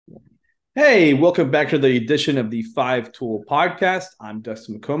Hey, welcome back to the edition of the Five Tool Podcast. I'm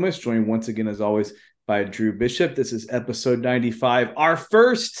Dustin McComas, joined once again, as always, by Drew Bishop. This is episode 95, our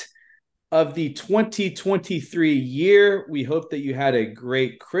first of the 2023 year. We hope that you had a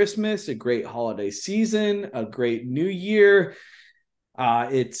great Christmas, a great holiday season, a great new year.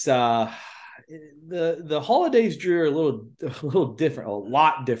 It's the holidays, Drew, are a little different, a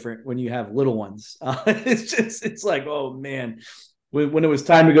lot different when you have little ones. It's like, oh man, when it was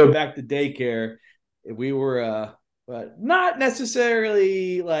time to go back to daycare, we were not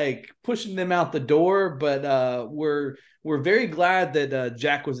necessarily like pushing them out the door, but we're very glad that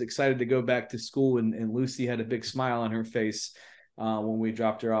Jack was excited to go back to school, and Lucy had a big smile on her face when we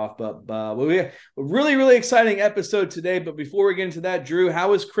dropped her off. But we have a really exciting episode today. But before we get into that, Drew,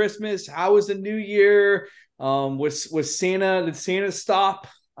 how was Christmas? How was the New Year? Was Santa? Did Santa stop?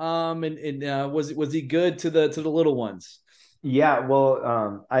 And was he good to the little ones? Yeah,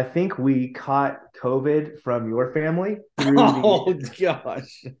 well, I think we caught COVID from your family through the Oh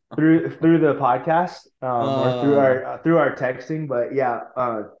gosh. through the podcast, or Uh, through our texting. But yeah,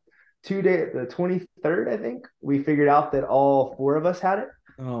 2 day the 23rd, I think we figured out that all four of us had it.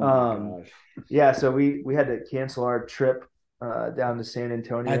 oh my Um, gosh. yeah, so we had to cancel our trip down to San I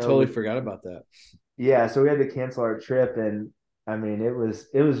Antonio. totally forgot about that. Yeah, so we had to cancel our trip, and I mean it was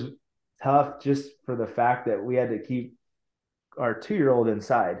tough just for the fact that we had to keep our 2-year-old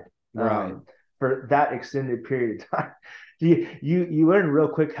inside Right. for that extended period of time. You learn real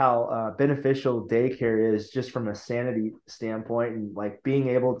quick how beneficial daycare is just from a sanity standpoint, and like being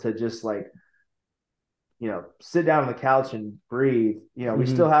able to just like sit down on the couch and breathe. We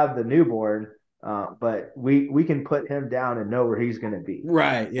still Mhm. have the newborn, but we can put him down and know where he's going to be,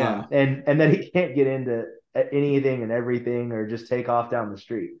 Right. Yeah. and then he can't get into anything and everything or just take off down the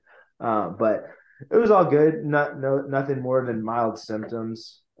street. But it was all good. Nothing more than mild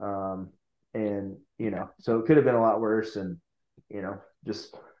symptoms. And so it could have been a lot worse. And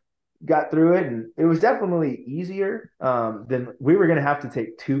just got through it, and it was definitely easier than we were going to have to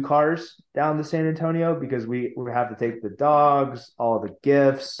take two cars down to San Antonio because we would have to take the dogs, all the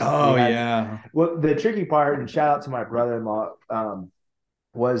gifts. We Oh had yeah. well, the tricky part, and shout out to my brother-in-law,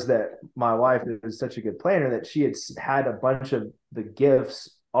 was that my wife is such a good planner that she had a bunch of the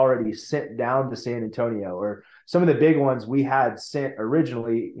gifts already sent down to San Antonio, or some of the big ones we had sent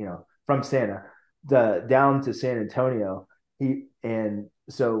originally, from Santa, the down to San Antonio. And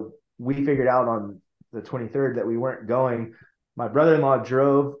so we figured out on the 23rd that we weren't going. My brother-in-law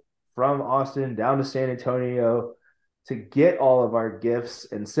drove from Austin down to San Antonio to get all of our gifts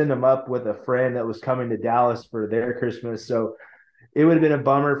and send them up with a friend that was coming to Dallas for their Christmas. So it would have been a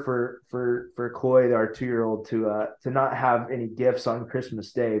bummer for Chloe, our 2-year-old, to not have any gifts on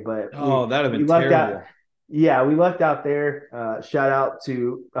Christmas Day. But Oh, we that'd have we been lucked out. terrible. Yeah, we lucked out there. Shout out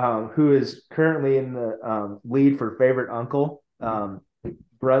to who is currently in the lead for favorite uncle,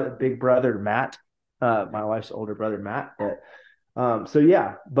 big brother Matt, my wife's older brother Matt. So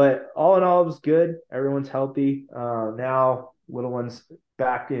yeah, but all in all, it was good. Everyone's healthy now. Little one's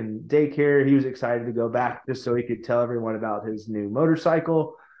back in daycare. He was excited to go back just so he could tell everyone about his new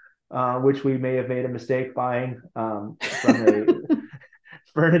motorcycle, which we may have made a mistake buying from a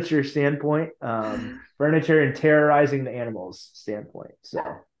furniture standpoint, furniture and terrorizing the animals standpoint. So,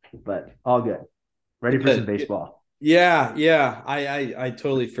 but all good. Ready for some Good. baseball. Yeah. I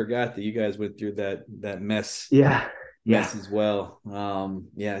totally forgot that you guys went through that Yeah, yeah. mess as well.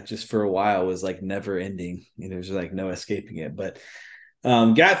 Yeah, just for a while it was like never ending. There's like no escaping it. But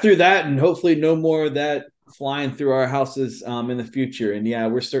got through that, and hopefully no more of that flying through our houses in the future. And yeah,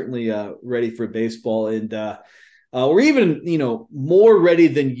 we're certainly ready for baseball, and we're even more ready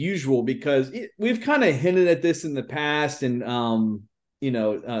than usual because we've kind of hinted at this in the past, and Tim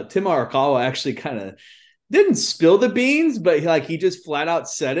Arakawa actually kind of didn't spill the beans, but he just flat out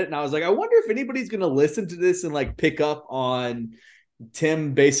said it, and I was like, I wonder if anybody's gonna listen to this and like pick up on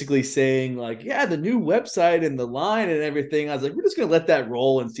Tim basically saying like, yeah, the new website and the line and everything. I was like, we're just gonna let that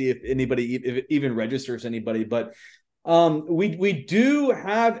roll and see if anybody if it even registers anybody. But we do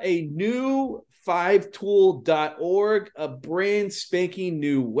have a new fivetool.org, a brand spanking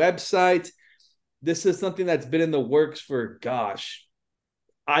new website. This is something that's been in the works for gosh,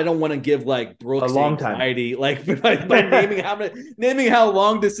 I don't want to give like A Brooks long time. anxiety, like by naming how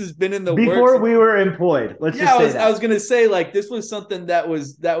long this has been in the works. Before we were employed. Let's Yeah, just say I was that. gonna say like this was something that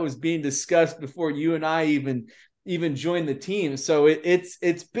was being discussed before you and I even joined the team. So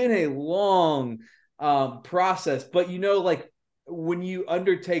it's been a long process, but like when you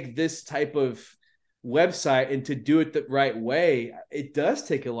undertake this type of website and to do it the right way, it does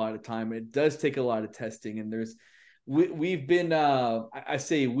take a lot of time. It does take a lot of testing, and we've been I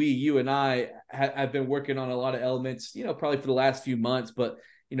say we, you and I have been working on a lot of elements, probably for the last few months, but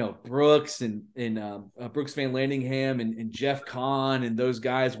Brooks and Brooks Van Landingham and Jeff Kahn and those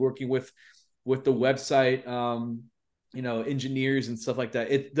guys working with the website, engineers and stuff like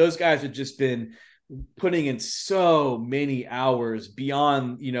that. Those guys have just been putting in so many hours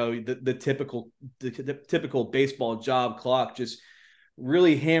beyond the typical baseball job clock, just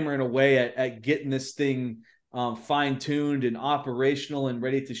really hammering away at getting this thing fine-tuned and operational and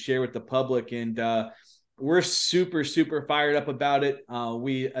ready to share with the public. And we're super, super fired up about it.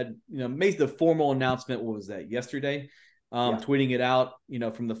 We made the formal announcement. What was that, yesterday? Tweeting it out,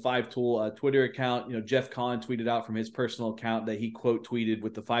 from the Five Tool Twitter account. Jeff Kahn tweeted out from his personal account that he quote tweeted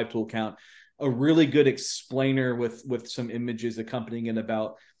with the Five Tool account, a really good explainer with some images accompanying it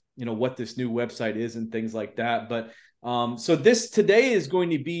about, what this new website is and things like that. But so this today is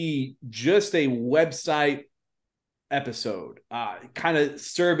going to be just a website episode, kind of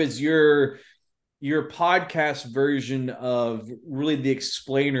serve as your podcast version of really the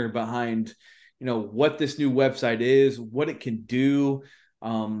explainer behind, what this new website is, what it can do,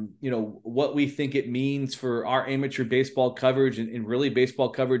 what we think it means for our amateur baseball coverage and really baseball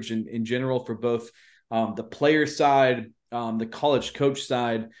coverage in general for both the player side, the college coach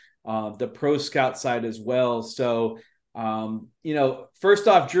side, the pro scout side as well. So, first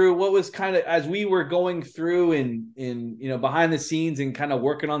off, Drew, what was kind of, as we were going through and behind the scenes and kind of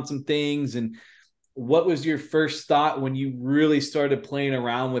working on some things, and what was your first thought when you really started playing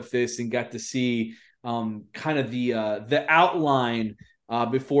around with this and got to see kind of the outline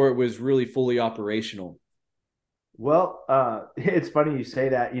before it was really fully operational? Well, it's funny you say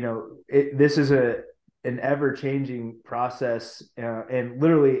that. This is an ever-changing process, and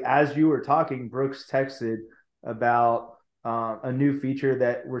literally as you were talking, Brooks texted about a new feature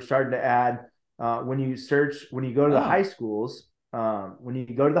that we're starting to add. When you go to the high schools,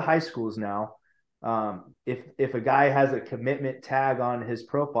 now, if a guy has a commitment tag on his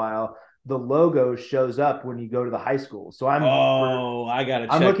profile, the logo shows up when you go to the high school. So I gotta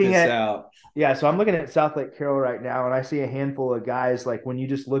check this out. Yeah, so I'm looking at South Lake Carroll right now, and I see a handful of guys. Like when you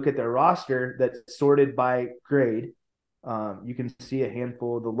just look at their roster that's sorted by grade, you can see a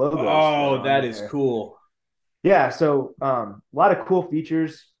handful of the logos. Oh, that is cool. Yeah, so a lot of cool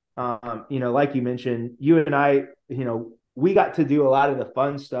features. Like you mentioned, you and I, we got to do a lot of the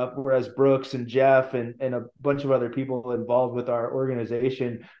fun stuff, whereas Brooks and Jeff and a bunch of other people involved with our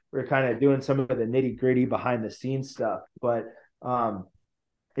organization were kind of doing some of the nitty gritty behind the scenes stuff. But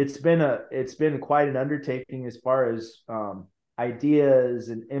it's been quite an undertaking as far as ideas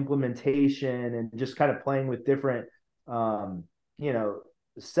and implementation and just kind of playing with different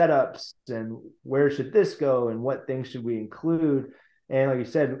setups and where should this go and what things should we include. And like you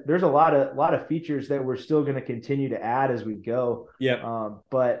said, there's a lot of features that we're still going to continue to add as we go. Yeah.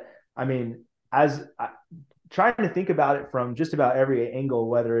 But I mean, trying to think about it from just about every angle,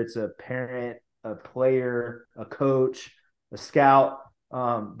 whether it's a parent, a player, a coach, a scout,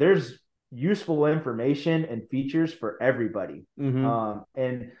 there's useful information and features for everybody. Mm-hmm.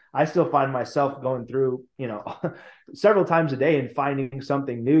 And I still find myself going through, several times a day and finding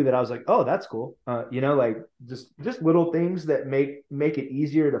something new that I was like, oh, that's cool. Like just little things that make it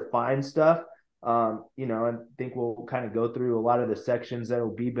easier to find stuff. And I think we'll kind of go through a lot of the sections that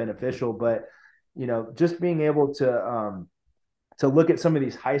will be beneficial, but just being able to look at some of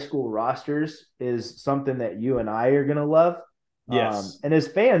these high school rosters is something that you and I are going to love. Yes. And as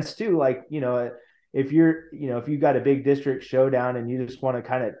fans too, like, if you got a big district showdown and you just want to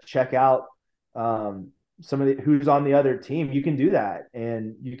kind of check out some of who's on the other team, you can do that.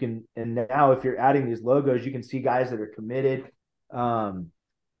 And now if you're adding these logos, you can see guys that are committed, and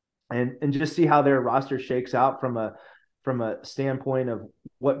just see how their roster shakes out from a standpoint of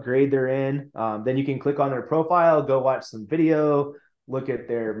what grade they're in. Then you can click on their profile, go watch some video, look at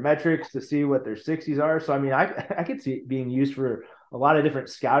their metrics to see what their 60s are. So, I mean, I could see it being used for a lot of different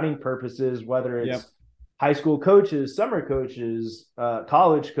scouting purposes, whether it's high school coaches, summer coaches,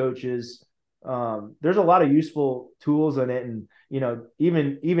 college coaches. There's a lot of useful tools in it. And,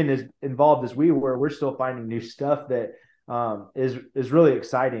 even as involved as we were, we're still finding new stuff that is really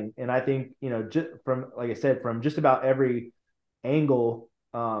exciting. And I think, just from, like I said, from just about every angle,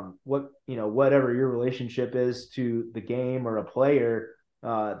 whatever your relationship is to the game or a player,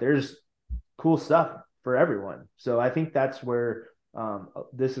 there's cool stuff for everyone. So I think that's where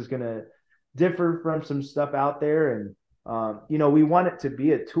this is going to differ from some stuff out there. And, we want it to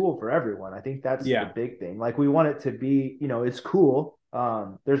be a tool for everyone. I think that's the big thing. Like we want it to be, it's cool.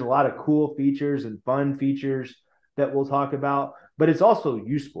 There's a lot of cool features and fun features that we'll talk about, but it's also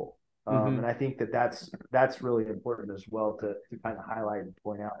useful. And I think that's really important as well to kind of highlight and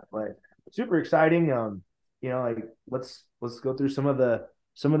point out. But super exciting. Like let's go through some of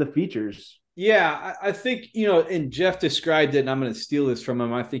the features. Yeah, I think, and Jeff described it, and I'm going to steal this from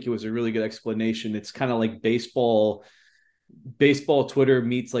him. I think it was a really good explanation. It's kind of like baseball Twitter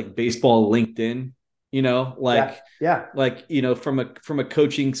meets like baseball LinkedIn, Yeah. from a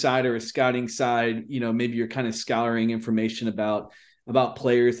coaching side or a scouting side, maybe you're kind of scouring information about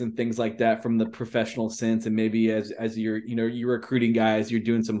players and things like that from the professional sense. And maybe as you're recruiting guys, you're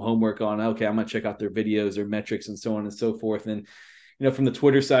doing some homework on, okay, I'm going to check out their videos or metrics and so on and so forth. And, from the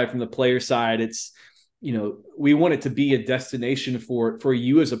Twitter side, from the player side, it's, we want it to be a destination for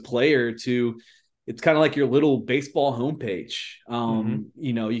you as a player to, it's kind of like your little baseball homepage.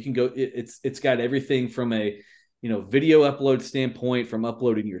 You can go, it's got everything from a, video upload standpoint, from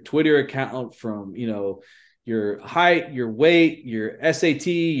uploading your Twitter account, from, your height, your weight, your SAT,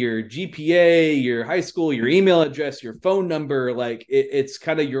 your GPA, your high school, your email address, your phone number. Like it's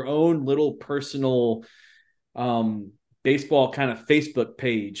kind of your own little personal, baseball kind of Facebook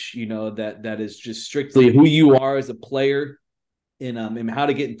page, that is just strictly who you are as a player, and how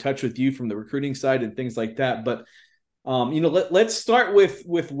to get in touch with you from the recruiting side and things like that. But let's start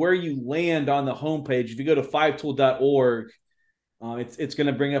with where you land on the homepage. If you go to fivetool.org, it's going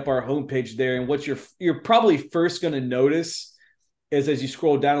to bring up our homepage there. And what you're probably first going to notice is, as you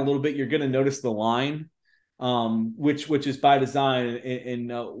scroll down a little bit, you're going to notice the line, which is by design,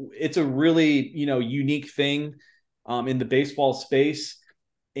 and it's a really unique thing in the baseball space.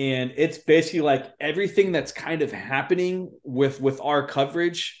 And it's basically like everything that's kind of happening with our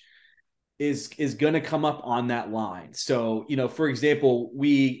coverage is going to come up on that line. So, for example,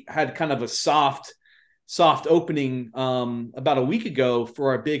 we had kind of a soft opening about a week ago for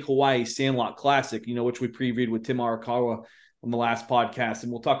our big Hawaii Sandlot Classic, which we previewed with Tim Arakawa on the last podcast.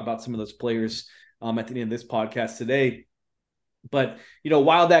 And we'll talk about some of those players at the end of this podcast today. But,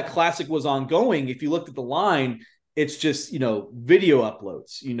 while that classic was ongoing, if you looked at the line, it's just, video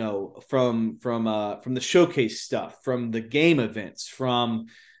uploads, from the showcase stuff, from the game events, from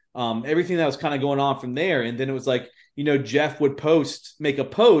everything that was kind of going on from there. And then it was like, Jeff would make a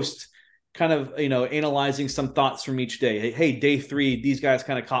post kind of, analyzing some thoughts from each day. Hey, day 3, these guys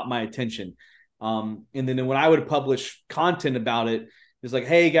kind of caught my attention. And then when I would publish content about it, it's like,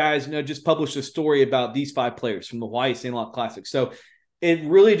 hey guys, just publish a story about these 5 players from the Hawaii Sandlot Classic. So it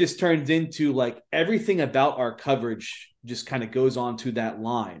really just turns into like everything about our coverage just kind of goes onto that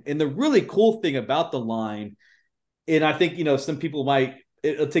line. And the really cool thing about the line, and I think, some people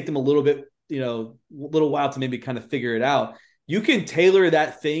it'll take them a little bit, little while to maybe kind of figure it out. You can tailor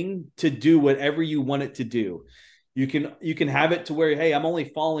that thing to do whatever you want it to do. You can have it to where, hey, I'm only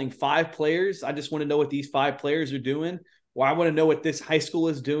following 5 players. I just want to know what these 5 players are doing, or I want to know what this high school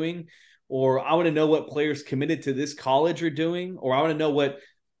is doing, or I want to know what players committed to this college are doing, or I want to know what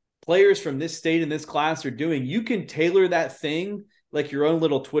players from this state and this class are doing. You can tailor that thing like your own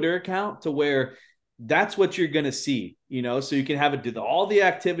little Twitter account to where that's what you're going to see, so you can have it do all the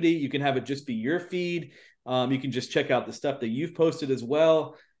activity. You can have it just be your feed. You can just check out the stuff that you've posted as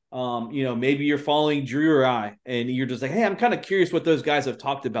well. Maybe you're following Drew or I, and you're just like, hey, I'm kind of curious what those guys have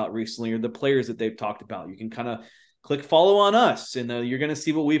talked about recently, or the players that they've talked about. You can kind of click follow on us, and you're going to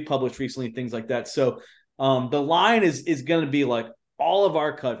see what we've published recently, things like that. So the line is going to be like all of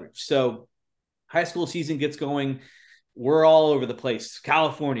our coverage. So high school season gets going. We're all over the place.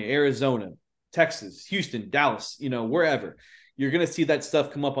 California, Arizona, Texas, Houston, Dallas, wherever. You're going to see that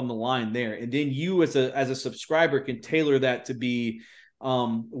stuff come up on the line there. And then you as a subscriber can tailor that to be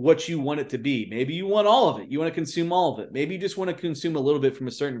what you want it to be. Maybe you want all of it. You want to consume all of it. Maybe you just want to consume a little bit from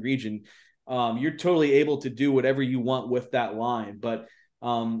a certain region. You're totally able to do whatever you want with that line. But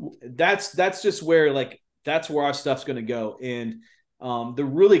that's just where, like, that's where our stuff's going to go. And the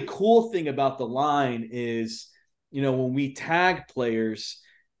really cool thing about the line is, when we tag players,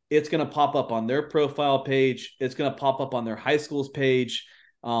 it's going to pop up on their profile page. It's going to pop up on their high school's page.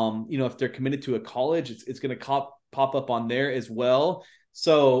 If they're committed to a college, it's going to pop up on there as well.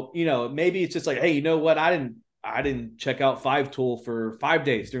 So, maybe it's just like, hey, you know what? I didn't check out Five Tool for 5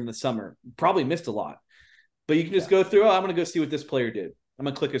 days during the summer. Probably missed a lot. But you can just go through, I'm going to go see what this player did. I'm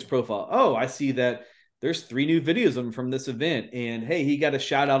going to click his profile. Oh, I see that there's 3 new videos of him from this event. And hey, he got a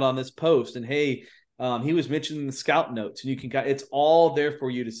shout out on this post. And hey, he was mentioned in the scout notes, and you can, it's all there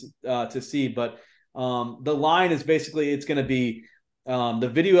for you to see. But the line is basically, it's going to be the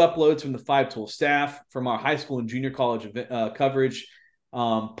video uploads from the Five Tool staff, from our high school and junior college coverage,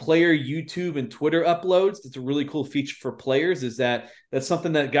 player YouTube and Twitter uploads. It's a really cool feature for players. That's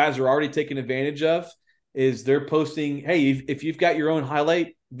something that guys are already taking advantage of. is they're posting, hey, if you've got your own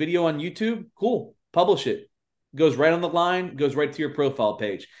highlight video on YouTube, cool, publish it. Goes right on the line, goes right to your profile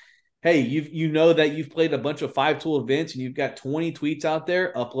page. Hey, you know that you've played a bunch of 5-tool events and you've got 20 tweets out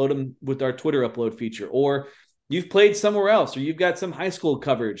there, upload them with our Twitter upload feature. Or you've played somewhere else, or you've got some high school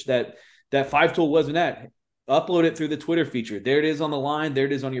coverage that 5-tool wasn't at. Upload it through the Twitter feature. There it is on the line. There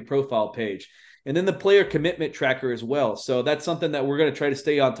it is on your profile page. And then the player commitment tracker as well. So that's something that we're going to try to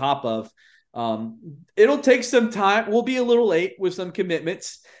stay on top of. It'll take some time. We'll be a little late with some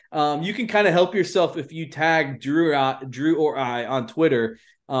commitments. You can kind of help yourself if you tag Drew or I on Twitter.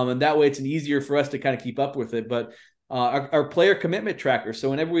 And that way it's easier for us to kind of keep up with it. But our player commitment tracker. So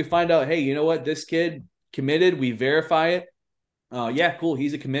whenever we find out, hey, you know what, this kid committed, we verify it. Yeah, cool.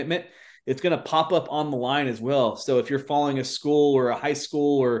 He's a commitment. It's going to pop up on the line as well. So if you're following a school or a high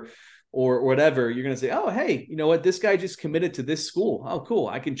school or whatever, you're going to say, oh, hey, you know what? This guy just committed to this school. Oh, cool.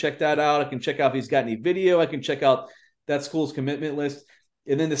 I can check that out. I can check out if he's got any video. I can check out that school's commitment list.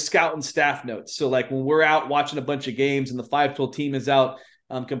 And then the scout and staff notes. So like when we're out watching a bunch of games and the 5-tool team is out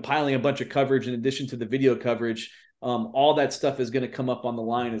compiling a bunch of coverage in addition to the video coverage, all that stuff is going to come up on the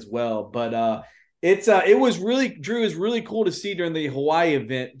line as well. But it was really, Drew, is really cool to see during the Hawaii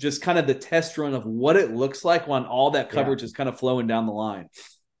event, just kind of the test run of what it looks like when all that coverage is kind of flowing down the line.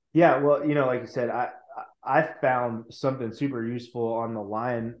 Yeah, well, like you said, I found something super useful on the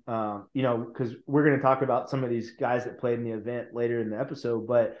line, because we're going to talk about some of these guys that played in the event later in the episode,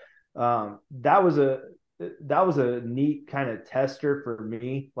 but that was a neat kind of tester for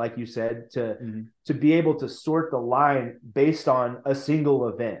me, like you said, to be able to sort the line based on a single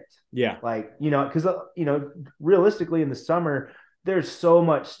event. Yeah. Like, because, realistically in the summer, there's so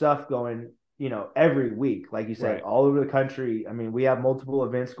much stuff going, every week, like you said, right, all over the country. I mean, we have multiple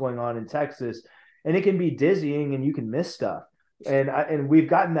events going on in Texas, and it can be dizzying and you can miss stuff. And we've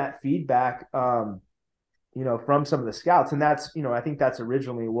gotten that feedback, from some of the scouts. And that's, I think that's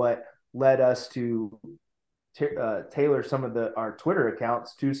originally what led us to tailor some of our Twitter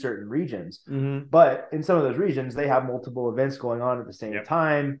accounts to certain regions. Mm-hmm. But in some of those regions, they have multiple events going on at the same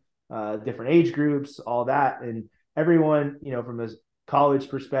time, different age groups, all that. And everyone, from a college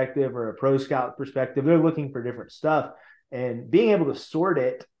perspective or a pro scout perspective, they're looking for different stuff. And being able to sort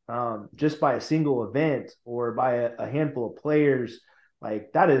it just by a single event or by a handful of players,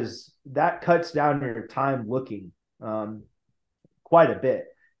 like that cuts down your time looking quite a bit.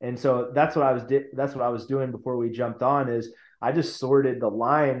 And so that's what I was doing before we jumped on, is I just sorted the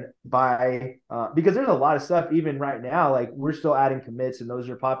line by because there's a lot of stuff even right now. Like we're still adding commits and those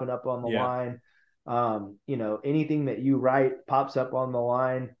are popping up on the line. Anything that you write pops up on the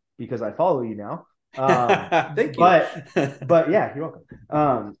line because I follow you now. Thank you. But yeah, you're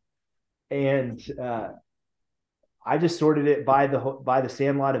welcome. And I just sorted it by the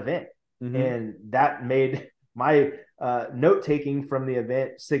Sandlot event, and that made my note taking from the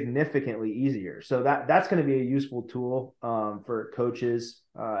event significantly easier. So that's going to be a useful tool for coaches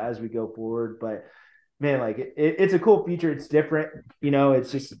as we go forward. But man, like it's a cool feature. It's different.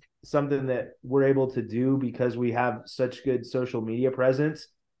 It's just something that we're able to do because we have such good social media presence.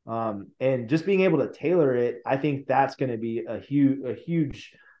 And just being able to tailor it, I think that's going to be a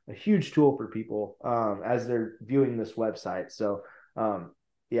huge tool for people as they're viewing this website. So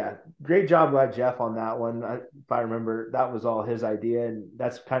yeah, great job by Jeff on that one. If I remember, that was all his idea, and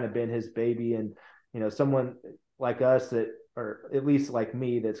that's kind of been his baby. And someone like us that, or at least like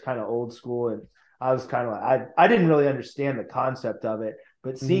me, that's kind of old school, and I was kind of like, I didn't really understand the concept of it,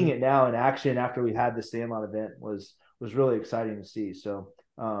 but seeing it now in action after we had the Sandlot event was really exciting to see. So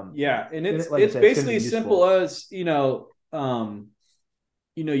yeah, and it's basically as simple as you're going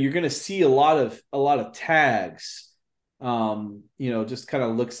to see a lot of tags. Just kind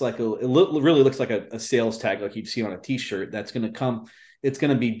of looks like really looks like a sales tag, like you'd see on a t-shirt. That's going to come. It's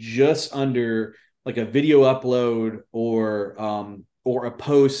going to be just under like a video upload or a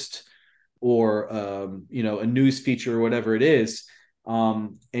post or a news feature or whatever it is.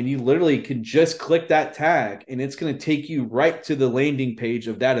 And you literally can just click that tag and it's going to take you right to the landing page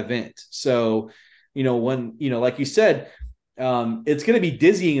of that event. So, when, like you said, it's going to be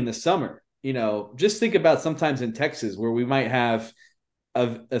dizzying in the summer. Just think about sometimes in Texas where we might have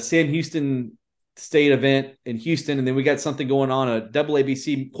a Sam Houston State event in Houston, and then we got something going on, a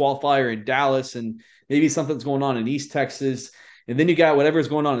WABC qualifier in Dallas, and maybe something's going on in East Texas. And then you got whatever's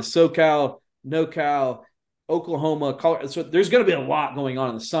going on in SoCal, NoCal, Oklahoma, Colorado. So there's going to be a lot going on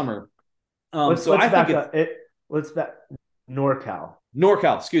in the summer. Let's back NorCal.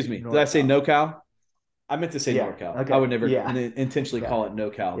 NorCal, excuse me. NorCal. Did I say NoCal? I meant to say NorCal. Okay. I would never intentionally call it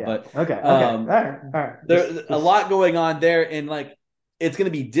NoCal. Yeah. But okay. All right. There's a lot going on there, and like it's going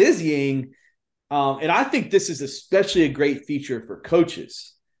to be dizzying. And I think this is especially a great feature for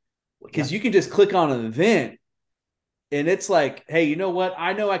coaches because you can just click on an event and it's like, hey, you know what?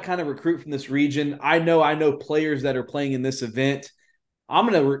 I know I kind of recruit from this region. I know players that are playing in this event. I'm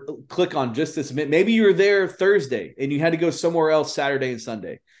going to click on just this event. Maybe you were there Thursday and you had to go somewhere else Saturday and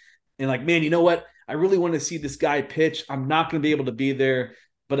Sunday. And like, man, you know what? I really want to see this guy pitch. I'm not going to be able to be there.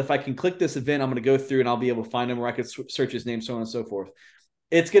 But if I can click this event, I'm going to go through and I'll be able to find him where I could search his name, so on and so forth.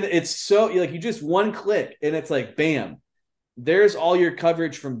 It's so like you just one click and it's like, bam, there's all your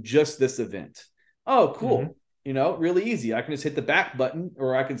coverage from just this event. Oh, cool. Mm-hmm. You know, really easy. I can just hit the back button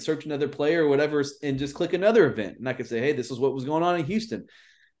or I can search another player or whatever and just click another event. And I can say, hey, this is what was going on in Houston.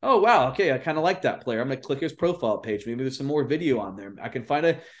 Oh, wow. Okay. I kind of like that player. I'm going to click his profile page. Maybe there's some more video on there. I can find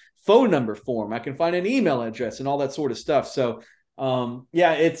a phone number for him. I can find an email address and all that sort of stuff. So,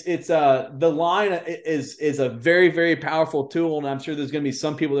 yeah, it's the line is a very, very powerful tool. And I'm sure there's going to be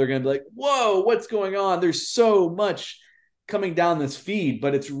some people that are going to be like, whoa, what's going on? There's so much coming down this feed,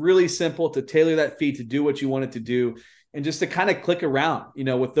 but it's really simple to tailor that feed to do what you want it to do. And just to kind of click around, you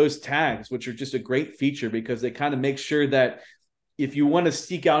know, with those tags, which are just a great feature because they kind of make sure that if you want to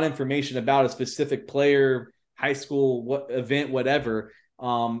seek out information about a specific player, high school, event, whatever,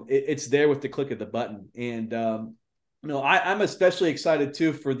 it's there with the click of the button. And, you know, I'm especially excited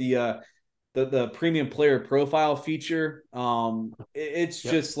too for the premium player profile feature. It's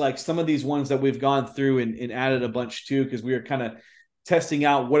just like some of these ones that we've gone through and added a bunch too, because we were kind of testing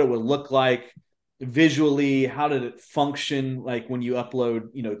out what it would look like visually. How did it function? Like when you upload,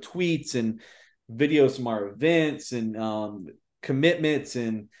 you know, tweets and videos from our events and commitments.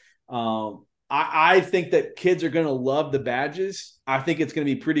 And I think that kids are going to love the badges. I think it's going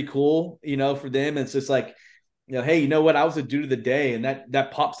to be pretty cool, you know, for them. It's just like, you know, hey, you know what? I was a dude of the day, and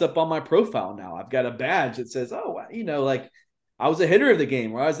that pops up on my profile now. I've got a badge that says, oh, you know, like I was a hitter of the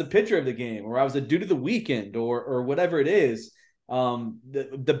game, or I was the pitcher of the game, or I was a dude of the weekend, or whatever it is.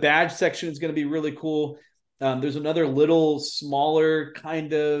 The badge section is going to be really cool. There's another little smaller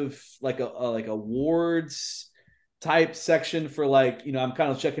kind of like like awards type section for like, you know, I'm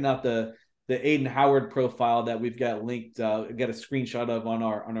kind of checking out the Aiden Howard profile that we've got linked, got a screenshot of on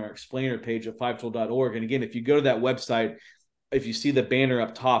our explainer page at fivetool.org. And again, if you go to that website, if you see the banner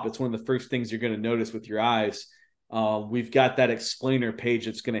up top, it's one of the first things you're going to notice with your eyes. We've got that explainer page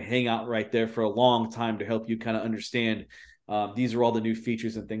that's going to hang out right there for a long time to help you kind of understand. These are all the new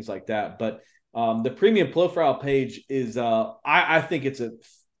features and things like that. But the premium profile page is, I think it's a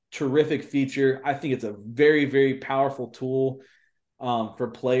terrific feature. I think it's a very, very powerful tool for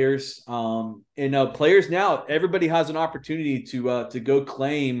players. And players now, everybody has an opportunity to go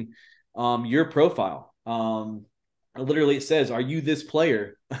claim your profile. Literally, it says, "Are you this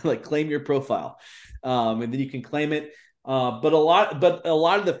player?" Like, claim your profile, and then you can claim it. But a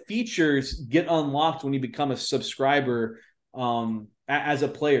lot of the features get unlocked when you become a subscriber as a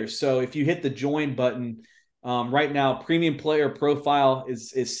player. So if you hit the join button. Right now, premium player profile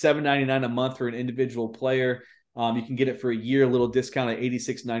is $7.99 a month for an individual player. You can get it for a year, a little discount at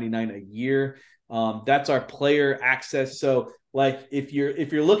 $86.99 a year. That's our player access. So, like, if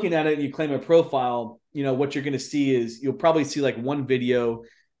you're looking at it and you claim a profile, you know what you're going to see is you'll probably see like one video.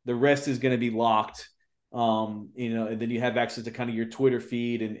 The rest is going to be locked. You know, and then you have access to kind of your Twitter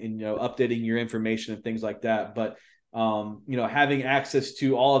feed and you know, updating your information and things like that. But you know, having access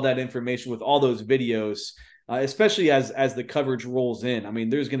to all of that information with all those videos. Especially as the coverage rolls in. I mean,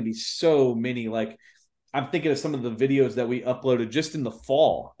 there's going to be so many, like, I'm thinking of some of the videos that we uploaded just in the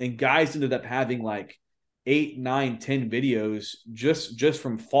fall, and guys ended up having like 8, 9, 10 videos just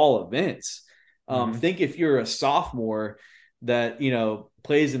from fall events. Think if you're a sophomore that, you know,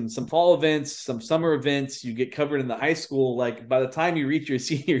 plays in some fall events, some summer events, you get covered in the high school, like by the time you reach your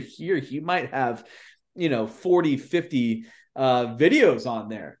senior year, you might have, you know, 40, 50 videos on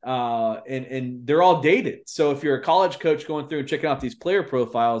there, and they're all dated. So if you're a college coach going through and checking out these player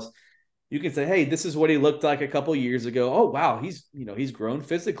profiles, you can say, hey, this is what he looked like a couple years ago. Oh, wow, he's grown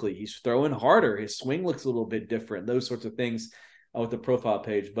physically, he's throwing harder, his swing looks a little bit different, those sorts of things with the profile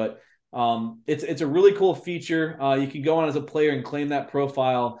page. But it's a really cool feature. You can go on as a player and claim that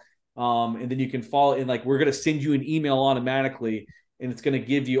profile, and then you can follow in. Like, we're going to send you an email automatically, and it's going to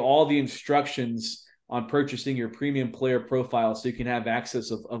give you all the instructions on purchasing your premium player profile, so you can have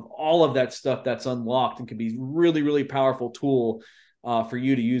access of all of that stuff that's unlocked and can be really, really powerful tool for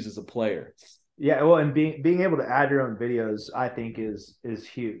you to use as a player. Yeah, well, and being able to add your own videos, I think is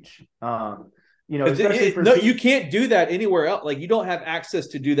huge. You know, especially no, you can't do that anywhere else. Like, you don't have access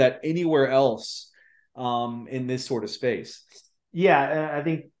to do that anywhere else in this sort of space. Yeah, and I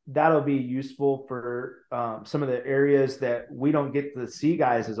think that'll be useful for some of the areas that we don't get to see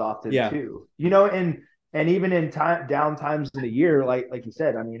guys as often Yeah. too. You know, and even in time down times in the year, like you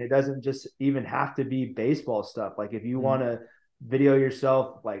said, I mean, it doesn't just even have to be baseball stuff. Like if you want to video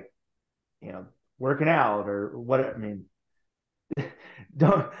yourself, like working out or what, I mean,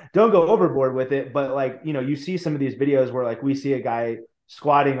 don't go overboard with it, but like you see some of these videos where like we see a guy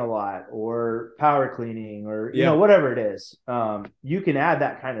squatting a lot or power cleaning or Yeah. whatever it is. You can add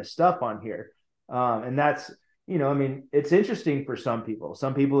that kind of stuff on here, and that's I mean, it's interesting for some people.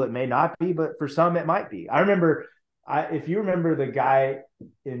 Some people it may not be, but for some it might be. I remember, if you remember the guy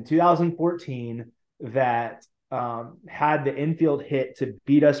in 2014 that had the infield hit to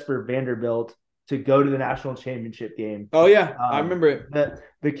beat us for Vanderbilt to go to the national championship game. Oh yeah, I remember it.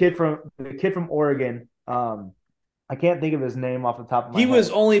 The kid from Oregon. I can't think of his name off the top of my He was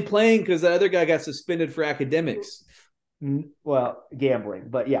head. only playing because the other guy got suspended for academics. Well, gambling,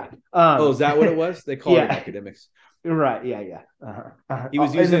 but yeah. Oh, is that what it was? They called it Yeah, academics. right. Yeah, yeah. He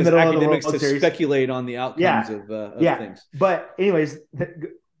was In the using his middle of the academics World to Series. speculate on the outcomes Yeah, of yeah. things. But anyways,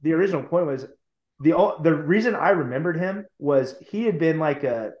 the original point was the reason I remembered him was he had been like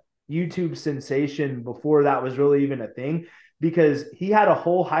a YouTube sensation before that was really even a thing, because he had a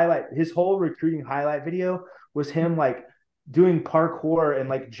whole highlight. His whole recruiting highlight video was him like doing parkour and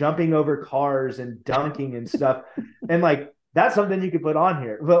like jumping over cars and dunking and stuff. And like that's something you could put on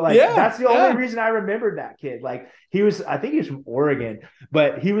here. But like Yeah, that's the only yeah. reason I remembered that kid. Like I think he was from Oregon,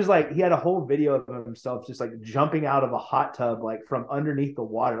 but he was like, he had a whole video of himself just like jumping out of a hot tub, like from underneath the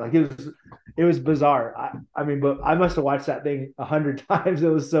water. Like it was bizarre. I mean, but I must have watched that thing 100 times. It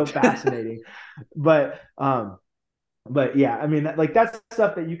was so fascinating. but but yeah, I mean, like that's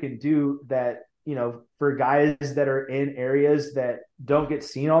stuff that you can do that for guys that are in areas that don't get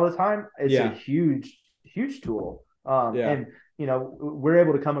seen all the time. It's a Yeah. huge tool. Yeah. And we're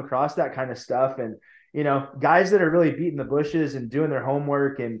able to come across that kind of stuff, and guys that are really beating the bushes and doing their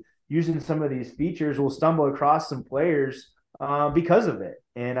homework and using some of these features will stumble across some players because of it.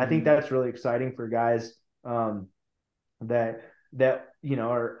 And I think that's really exciting for guys that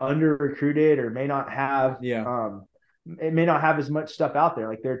are under recruited or may not have Yeah. it may not have as much stuff out there.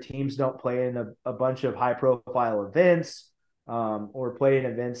 Like their teams don't play in a bunch of high profile events, or play in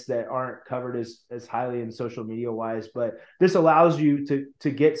events that aren't covered as highly in social media wise. But this allows you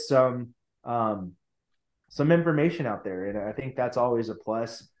to get some information out there, and I think that's always a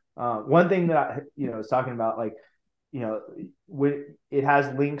plus. One thing that I was talking about, like when it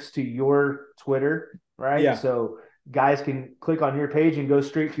has links to your Twitter, right? Yeah. So guys can click on your page and go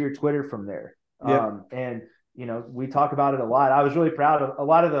straight to your Twitter from there. Yep. And we talk about it a lot. I was really proud of a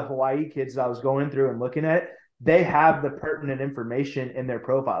lot of the Hawaii kids that I was going through and looking at. They have the pertinent information in their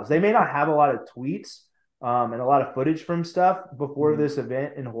profiles. They may not have a lot of tweets and a lot of footage from stuff before this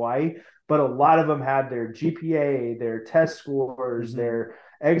event in Hawaii, but a lot of them had their GPA, their test scores, their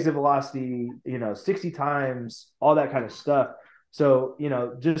exit velocity, 60 times, all that kind of stuff. So,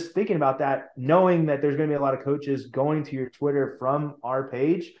 just thinking about that, knowing that there's going to be a lot of coaches going to your Twitter from our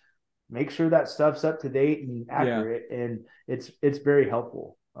page, make sure that stuff's up to date and accurate. Yeah. And it's very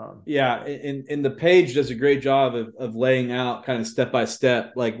helpful. Yeah. And the page does a great job of laying out kind of step by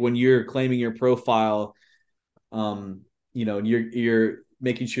step, like when you're claiming your profile, you're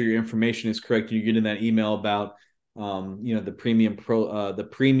making sure your information is correct. You get in that email about, the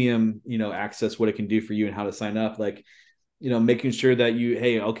premium, access, what it can do for you and how to sign up. Like, making sure that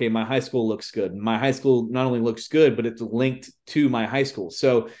okay, my high school looks good. My high school not only looks good, but it's linked to my high school.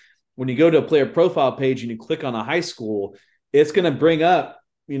 So when you go to a player profile page and you click on a high school, it's going to bring up,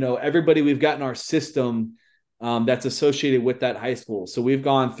 everybody we've got in our system that's associated with that high school. So we've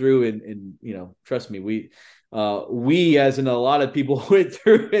gone through and trust me, we as in a lot of people went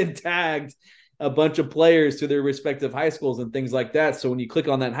through and tagged a bunch of players to their respective high schools and things like that. So when you click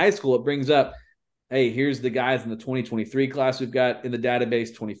on that high school, it brings up, hey, here's the guys in the 2023 class we've got in the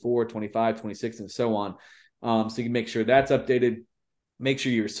database, 24, 25, 26, and so on. So you can make sure that's updated. Make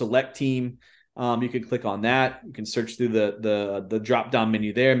sure your select team, you can click on that. You can search through the drop-down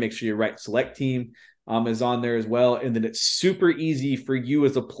menu there. Make sure your right select team is on there as well. And then it's super easy for you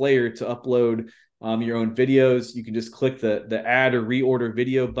as a player to upload your own videos. You can just click the add or reorder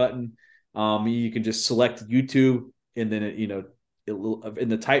video button. You can just select YouTube, and then in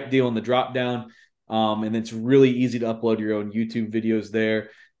the type deal in the drop down, and it's really easy to upload your own YouTube videos there.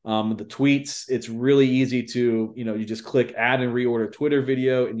 The tweets, it's really easy to you just click add and reorder Twitter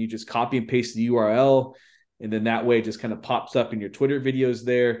video, and you just copy and paste the URL, and then that way it just kind of pops up in your Twitter videos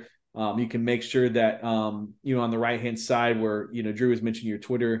there. You can make sure that on the right hand side where Drew was mentioning your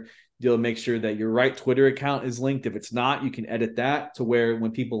Twitter You'll make sure that your right Twitter account is linked. If it's not, you can edit that to where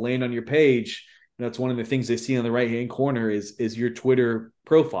when people land on your page, that's one of the things they see on the right-hand corner is your Twitter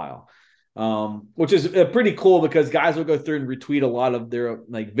profile, which is pretty cool because guys will go through and retweet a lot of their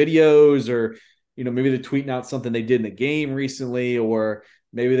like videos, or, maybe they're tweeting out something they did in a game recently, or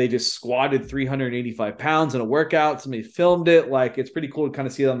maybe they just squatted 385 pounds in a workout. Somebody filmed it. Like, it's pretty cool to kind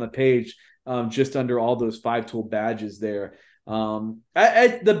of see it on the page, just under all those 5-tool badges there.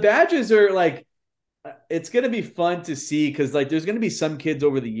 The badges are like, it's going to be fun to see because like there's going to be some kids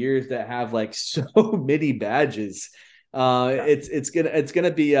over the years that have like so many badges. It's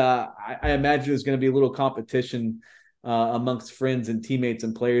gonna be I imagine there's going to be a little competition amongst friends and teammates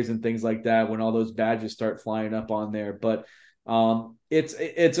and players and things like that when all those badges start flying up on there. But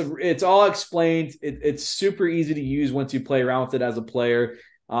it's all explained. It's super easy to use once you play around with it as a player.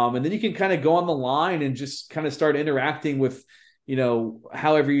 And then you can kind of go on the line and just kind of start interacting with,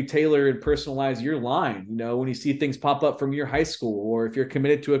 however you tailor and personalize your line. When you see things pop up from your high school, or if you're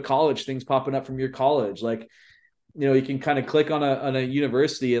committed to a college, things popping up from your college, like, you can kind of click on a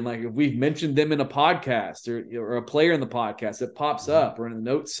university, and like if we've mentioned them in a podcast or a player in the podcast, it pops up, or in the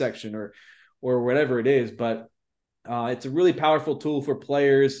notes section or whatever it is. But it's a really powerful tool for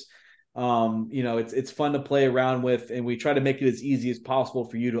players. It's fun to play around with, and we try to make it as easy as possible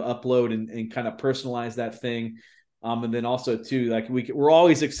for you to upload and kind of personalize that thing. And then also too, like we're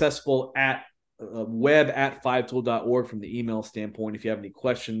always accessible at web@5tool.org from the email standpoint. If you have any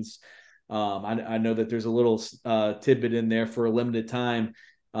questions, I know that there's a little tidbit in there for a limited time.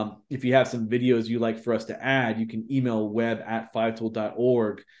 If you have some videos you'd like for us to add, you can email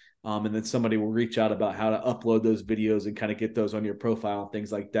web@5tool.org. And then somebody will reach out about how to upload those videos and kind of get those on your profile and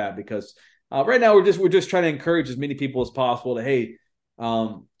things like that. Because right now we're just trying to encourage as many people as possible to, hey,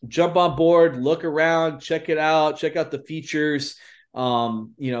 jump on board, look around, check it out, check out the features.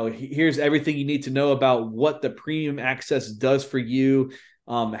 Here's everything you need to know about what the premium access does for you,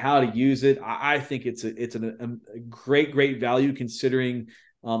 how to use it. I think it's a great value considering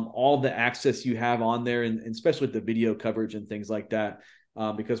all the access you have on there, and especially with the video coverage and things like that.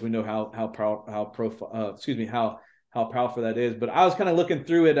 Because we know how powerful that is. But I was kind of looking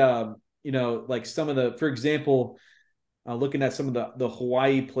through it, like some of the, for example, looking at some of the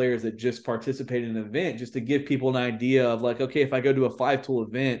Hawaii players that just participated in an event, just to give people an idea of like, okay, if I go to a 5-tool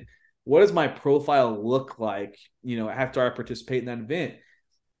event, what does my profile look like, after I participate in that event?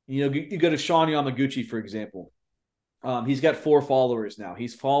 You go to Sean Yamaguchi, for example. He's got 4 followers now.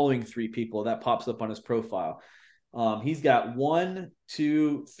 He's following 3 people. That pops up on his profile. He's got 1,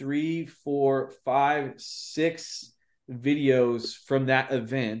 2, 3, 4, 5, 6 videos from that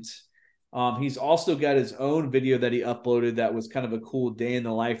event. He's also got his own video that he uploaded that was kind of a cool day in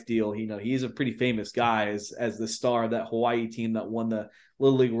the life deal. He's a pretty famous guy as the star of that Hawaii team that won the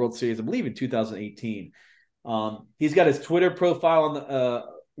Little League World Series, I believe in 2018. He's got his Twitter profile on the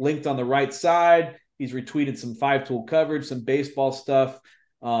linked on the right side. He's retweeted some 5-tool coverage, some baseball stuff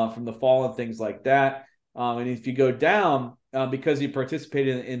from the fall and things like that. And if you go down, because he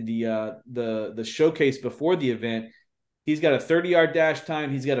participated in the showcase before the event, he's got a 30-yard dash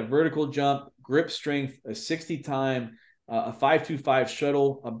time. He's got a vertical jump, grip strength, a 60 time, a 5.25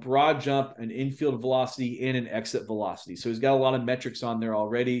 shuttle, a broad jump, an infield velocity, and an exit velocity. So he's got a lot of metrics on there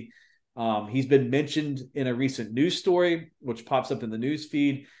already. He's been mentioned in a recent news story, which pops up in the news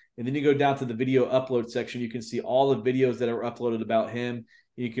feed. And then you go down to the video upload section. You can see all the videos that are uploaded about him.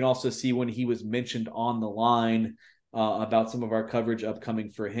 You can also see when he was mentioned on the line about some of our coverage upcoming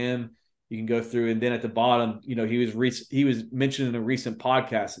for him. You can go through, and then at the bottom, he was mentioned in a recent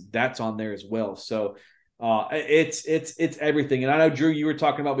podcast. That's on there as well. So it's everything. And I know, Drew, you were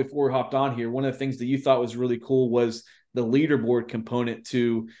talking about before we hopped on here. One of the things that you thought was really cool was the leaderboard component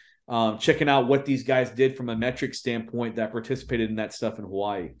to checking out what these guys did from a metric standpoint that participated in that stuff in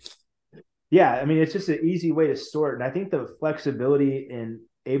Hawaii. Yeah, I mean, it's just an easy way to sort, and I think the flexibility and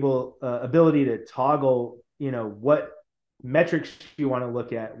ability to toggle, what metrics you want to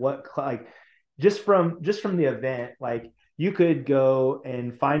look at, just from the event, like you could go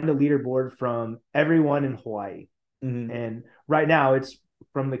and find a leaderboard from everyone in Hawaii, and right now it's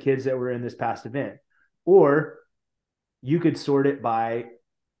from the kids that were in this past event, or you could sort it by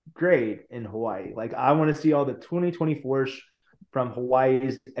grade in Hawaii. Like, I want to see all the 2024s from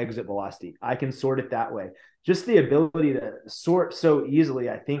Hawaii's exit velocity. I can sort it that way. Just the ability to sort so easily,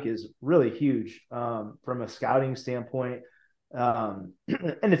 I think, is really huge from a scouting standpoint. And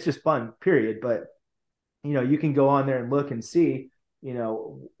it's just fun, period. But, you can go on there and look and see, I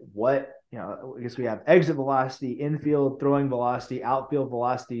guess we have exit velocity, infield throwing velocity, outfield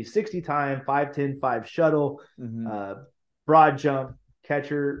velocity, 60 time, 5.10, 5 shuttle, broad jump,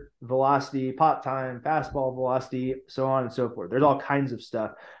 catcher velocity, pop time, fastball velocity, so on and so forth. There's all kinds of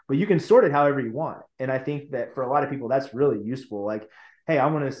stuff, but you can sort it however you want. And I think that for a lot of people, that's really useful. Like, hey, I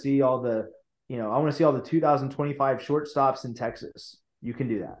want to see all the, I want to see all the 2025 shortstops in Texas. You can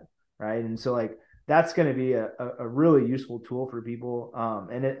do that, right? And so like that's going to be a really useful tool for people.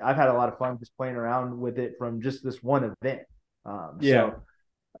 I've had a lot of fun just playing around with it from just this one event.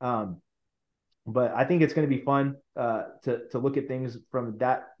 But I think it's going to be fun to look at things from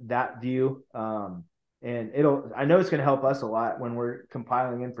that view. And I know it's going to help us a lot when we're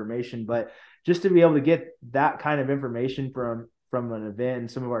compiling information, but just to be able to get that kind of information from an event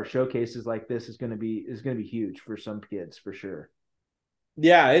and some of our showcases like this is going to be huge for some kids for sure.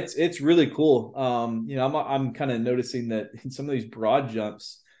 Yeah, it's really cool. I'm kind of noticing that in some of these broad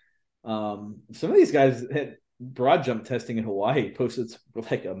jumps, some of these guys had broad jump testing in Hawaii posted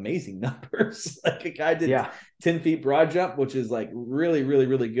like amazing numbers. Like a guy did 10 feet broad jump, which is like really, really,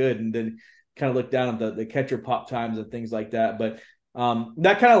 really good. And then kind of look down at the catcher pop times and things like that. But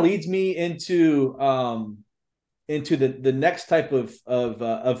that kind of leads me into the next type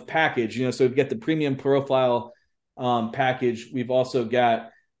of package. So we've got the premium profile package. We've also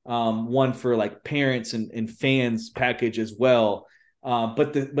got one for like parents and fans package as well.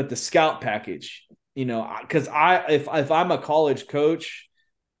 But the scout package, because if I'm a college coach,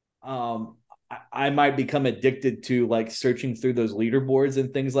 I might become addicted to like searching through those leaderboards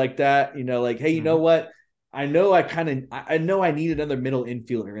and things like that. Like, hey, you know what? I know I need another middle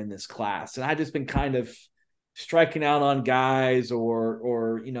infielder in this class, and I've just been kind of striking out on guys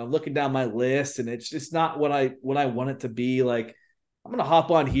or looking down my list, and it's just not what I want it to be. Like, I'm gonna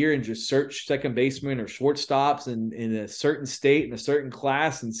hop on here and just search second baseman or shortstops in a certain state in a certain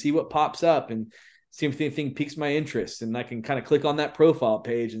class and see what pops up and see if anything piques my interest, and I can kind of click on that profile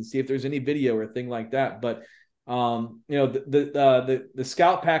page and see if there's any video or thing like that. But the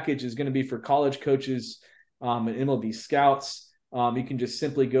scout package is going to be for college coaches and MLB scouts. You can just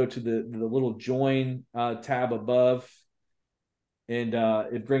simply go to the little join tab above, and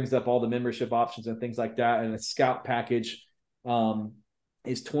it brings up all the membership options and things like that. And a scout package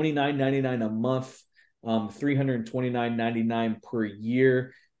is $29.99 a month, $329.99 per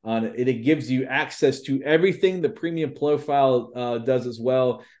year. It gives you access to everything the premium profile does as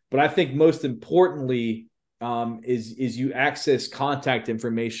well. But I think most importantly is you access contact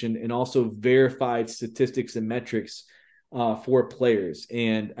information and also verified statistics and metrics for players.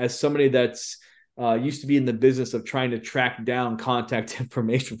 And as somebody that's used to be in the business of trying to track down contact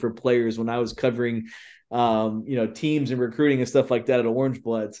information for players when I was covering teams and recruiting and stuff like that at Orange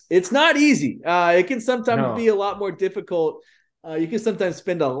Bloods, it's not easy. It can sometimes be a lot more difficult. You can sometimes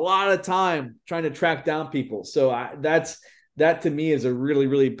spend a lot of time trying to track down people. So that to me is a really,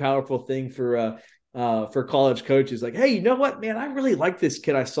 really powerful thing for college coaches. Like, hey, you know what, man, I really like this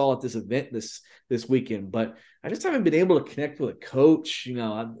kid I saw at this event this weekend, but I just haven't been able to connect with a coach.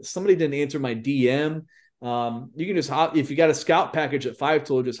 Somebody didn't answer my DM. You can just hop, if you got a scout package at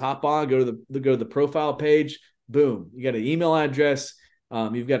 5-Tool, just hop on, go to the profile page. Boom. You got an email address.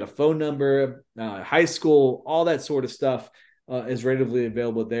 You've got a phone number, high school, all that sort of stuff is readily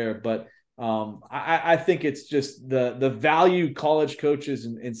available there. But I think it's just the value college coaches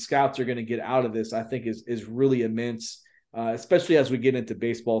and scouts are going to get out of this, I think is really immense, especially as we get into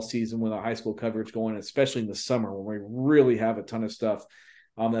baseball season with our high school coverage going, especially in the summer when we really have a ton of stuff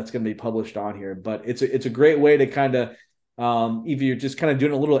that's going to be published on here. But it's a great way to kind of either you're just kind of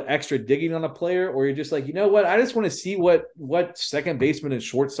doing a little extra digging on a player, or you're just like, you know what, I just want to see what second baseman and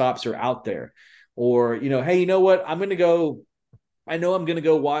shortstops are out there. Or, hey, you know what, I know I'm going to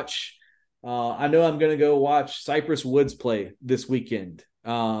go watch Cypress Woods play this weekend.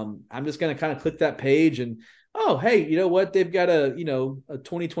 I'm just going to kind of click that page and, oh, hey, you know what? They've got a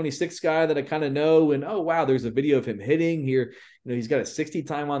 2026 guy that I kind of know. And, oh, wow, there's a video of him hitting here. He's got a 60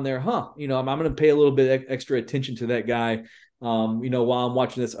 time on there. I'm going to pay a little bit extra attention to that guy, while I'm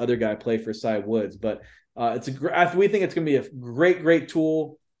watching this other guy play for Cy Woods. But we think it's going to be a great, great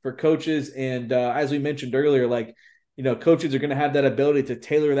tool for coaches. And as we mentioned earlier, like, coaches are going to have that ability to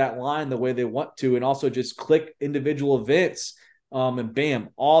tailor that line the way they want to, and also just click individual events and bam,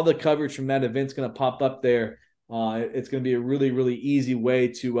 all the coverage from that event's going to pop up there. It's going to be a really, really easy way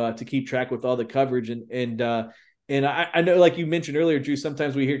to keep track with all the coverage. And I know, like you mentioned earlier, Drew,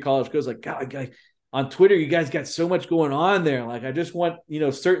 sometimes we hear college coaches like, God, on Twitter, you guys got so much going on there. Like, I just want,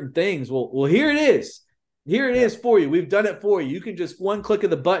 certain things. Well, here it is. Here it is for you. We've done it for you. You can just one click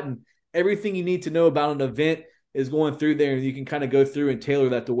of the button. Everything you need to know about an event is going through there, and you can kind of go through and tailor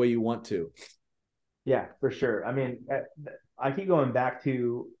that the way you want to. Yeah, for sure. I mean, I keep going back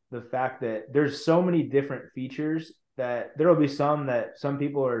to the fact that there's so many different features that there will be some that some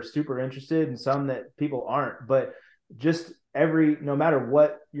people are super interested and some that people aren't, but just no matter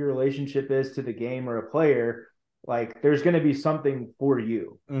what your relationship is to the game or a player, like there's going to be something for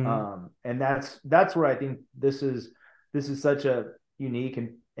you. And that's where I think this is such a unique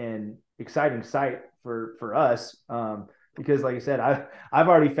and exciting site for us. Because like I said, I've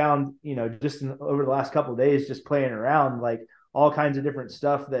already found, just over the last couple of days, just playing around, like all kinds of different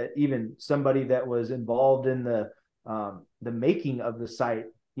stuff that even somebody that was involved in the making of the site,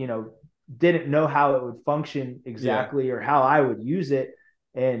 didn't know how it would function exactly or how I would use it.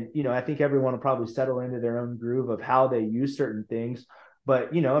 And, I think everyone will probably settle into their own groove of how they use certain things.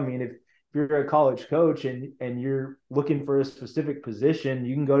 But, I mean, if you're a college coach and you're looking for a specific position,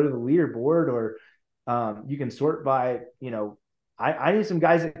 you can go to the leaderboard, or you can sort by, I need some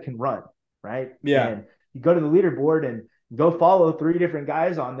guys that can run, right? Yeah. And you go to the leaderboard and go follow 3 different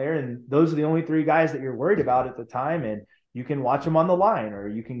guys on there. And those are the only 3 guys that you're worried about at the time. And you can watch them on the line, or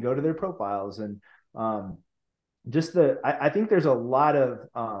you can go to their profiles. And I think there's a lot of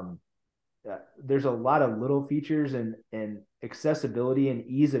little features and accessibility and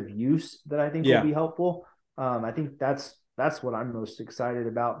ease of use that I think will be helpful. I think that's what I'm most excited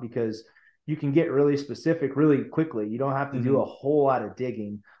about, because you can get really specific really quickly. You don't have to do a whole lot of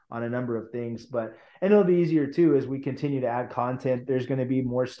digging on a number of things, and it'll be easier too as we continue to add content. There's going to be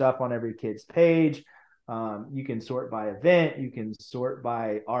more stuff on every kid's page. You can sort by event. You can sort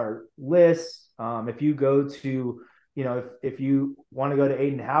by our lists. If you go to, if you want to go to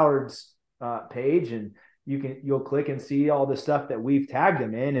Aiden Howard's page, and you'll click and see all the stuff that we've tagged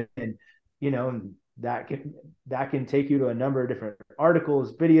him in, and that can take you to a number of different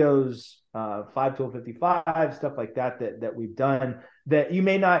articles, videos, 5 tool 55, stuff like that we've done that you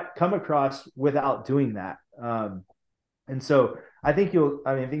may not come across without doing that. And so I think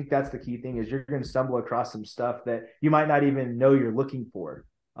I think that's the key thing, is you're going to stumble across some stuff that you might not even know you're looking for.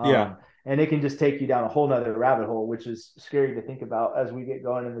 And it can just take you down a whole nother rabbit hole, which is scary to think about as we get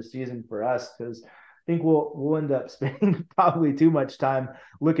going in the season for us, because I think we'll end up spending probably too much time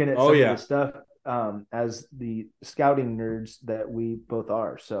looking at some of the stuff as the scouting nerds that we both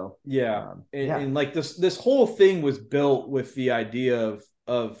are. So and like this whole thing was built with the idea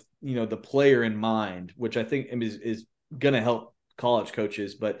of the player in mind, which I think is going to help college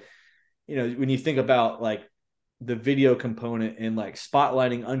coaches. But when you think about like the video component and like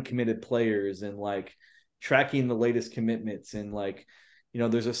spotlighting uncommitted players and like tracking the latest commitments, and like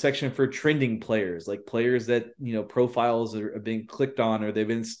there's a section for trending players, like players that profiles are being clicked on or they've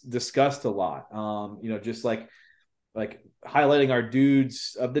been discussed a lot. Just like highlighting our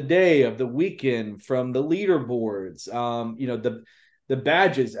dudes of the day, of the weekend from the leaderboards. The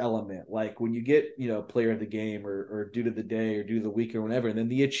badges element, like when you get player of the game or dude of the day or dude of the week or whatever, and then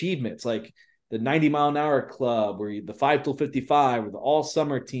the achievements like the 90-mile-an-hour club, or the 5 till 55, or the all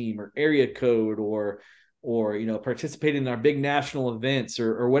summer team, or area code, or participating in our big national events,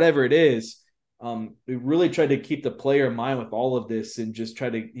 or whatever it is. We really try to keep the player in mind with all of this, and just try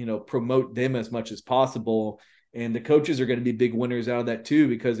to promote them as much as possible. And the coaches are going to be big winners out of that too,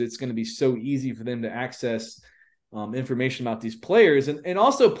 because it's going to be so easy for them to access information about these players, and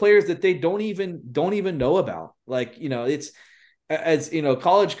also players that they don't even know about. Like, it's, as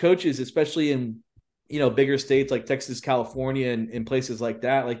college coaches, especially in bigger states like Texas, California, and places like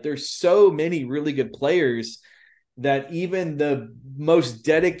that, like there's so many really good players that even the most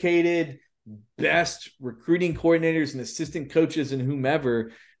dedicated, best recruiting coordinators and assistant coaches and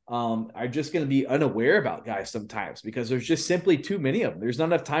whomever are just going to be unaware about guys sometimes, because there's just simply too many of them. There's not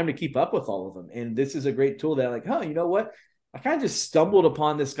enough time to keep up with all of them. And this is a great tool that, like, you know what? I kind of just stumbled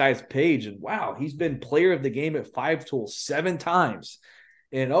upon this guy's page, and wow, he's been player of the game at 5 tool 7 times.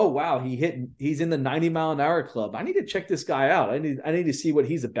 And oh wow, he's in the 90-mile-an-hour club. I need to check this guy out. I need to see what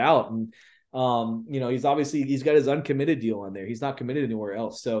he's about. And he's got his uncommitted deal on there. He's not committed anywhere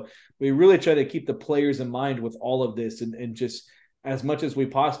else. So we really try to keep the players in mind with all of this, and just as much as we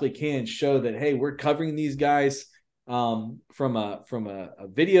possibly can show that, hey, we're covering these guys from a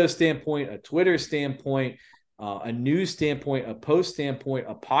video standpoint, a Twitter standpoint, a news standpoint, a post standpoint,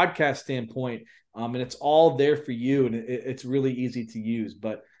 a podcast standpoint, and it's all there for you, and it's really easy to use.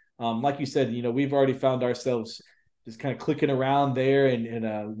 But like you said, we've already found ourselves just kind of clicking around there,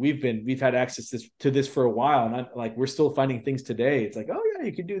 and we've had access to this for a while, and we're still finding things today. It's like, oh yeah,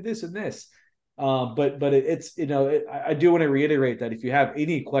 you can do this and this. But I do want to reiterate that if you have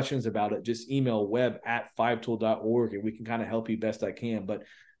any questions about it, just email web@5tool.org, and we can kind of help you best I can. But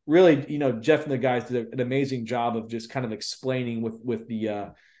really, Jeff and the guys did an amazing job of just kind of explaining with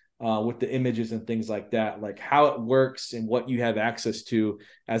the images and things like that, like how it works and what you have access to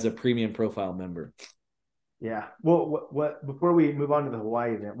as a premium profile member. Yeah. Well, what before we move on to the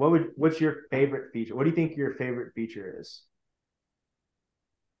Hawaii event, what's your favorite feature? What do you think your favorite feature is?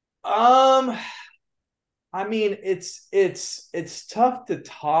 Um, I mean, it's tough to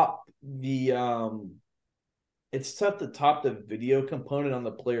top the it's tough to top the video component on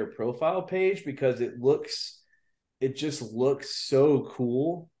the player profile page because it just looks so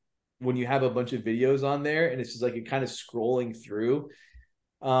cool when you have a bunch of videos on there and it's just like you're kind of scrolling through.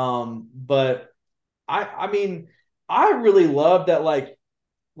 But I mean, I really love that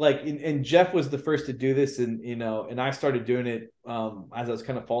and Jeff was the first to do this and and I started doing it as I was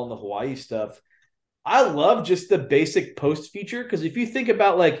kind of following the Hawaii stuff. I love just the basic post feature because if you think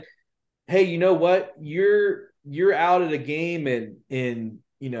about like, hey, you know what? You're out at a game and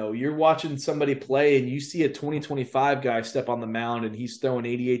you're watching somebody play and you see a 2025 guy step on the mound and he's throwing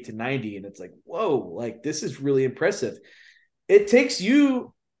 88 to 90 and it's like, whoa, like this is really impressive. It takes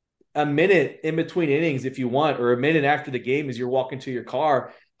you a minute in between innings if you want, or a minute after the game as you're walking to your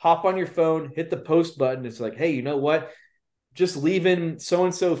car, hop on your phone, hit the post button. It's like, hey, you know what? Just leaving so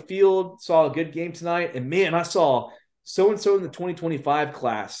and so field, saw a good game tonight, and man, I saw so and so in the 2025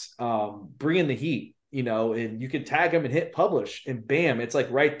 class bringing the heat. And you can tag them and hit publish, and bam, it's like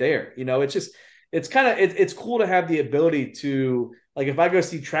right there. It's just it's cool to have the ability to like if I go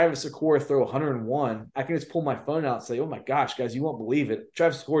see Travis Secor throw 101, I can just pull my phone out and say, "Oh my gosh, guys, you won't believe it!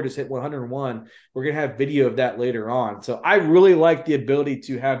 Travis Secor just hit 101." We're gonna have video of that later on. So I really like the ability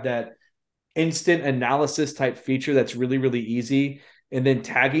to have that instant analysis type feature that's really, really easy. And then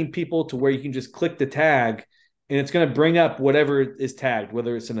tagging people to where you can just click the tag and it's going to bring up whatever is tagged,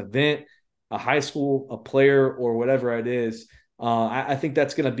 whether it's an event, a high school, a player, or whatever it is. I think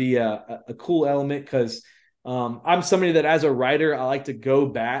that's going to be a cool element because I'm somebody that as a writer, I like to go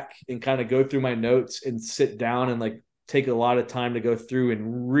back and kind of go through my notes and sit down and like take a lot of time to go through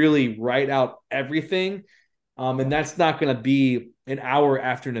and really write out everything. And that's not going to be an hour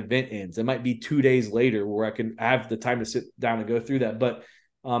after an event ends. It might be 2 days later where I can have the time to sit down and go through that. But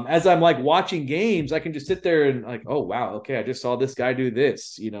as I'm like watching games, I can just sit there and like, oh wow, okay, I just saw this guy do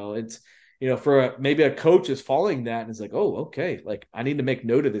this. It's for maybe a coach is following that and it's like, oh okay, like I need to make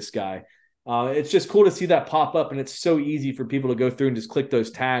note of this guy. It's just cool to see that pop up, and it's so easy for people to go through and just click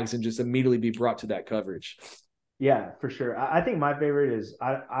those tags and just immediately be brought to that coverage. Yeah, for sure. I think my favorite is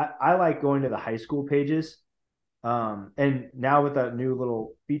I like going to the high school pages. And now with that new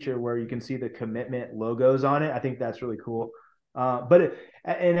little feature where you can see the commitment logos on it, I think that's really cool.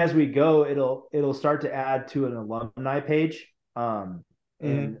 And as we go, it'll start to add to an alumni page.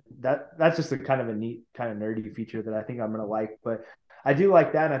 And that's just a kind of a neat kind of nerdy feature that I think I'm going to like. But I do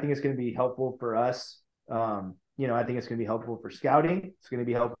like that, and I think it's going to be helpful for us. I think it's going to be helpful for scouting. It's going to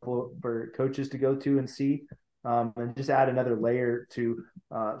be helpful for coaches to go to and see. And just add another layer to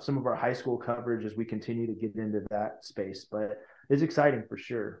some of our high school coverage as we continue to get into that space. But it's exciting for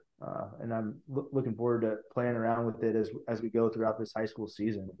sure, and I'm looking forward to playing around with it as we go throughout this high school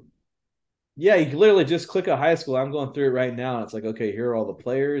season. Yeah, you can literally just click a high school. I'm going through it right now. And it's like, okay, here are all the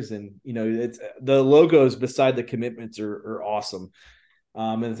players, and it's the logos beside the commitments are awesome.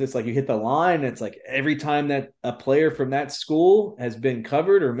 And it's just like you hit the line. It's like every time that a player from that school has been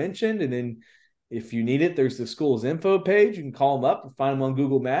covered or mentioned, and then if you need it, there's the school's info page. You can call them up and find them on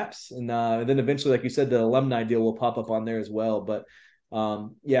Google Maps, and then eventually, like you said, the alumni deal will pop up on there as well. But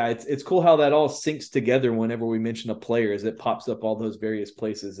yeah, it's cool how that all syncs together whenever we mention a player, as it pops up all those various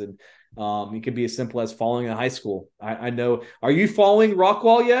places, and it could be as simple as following a high school. I know. Are you following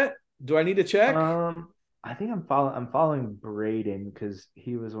Rockwall yet? Do I need to check? I think I'm following Braden because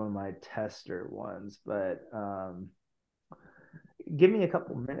he was one of my tester ones, but give me a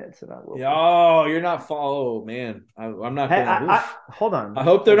couple minutes and I will. Yeah, oh, you're not follow. Oh, man, I'm not Hey, gonna. hold on. I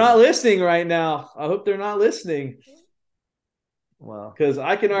hope they're not listening right now. I hope they're not listening. Well, because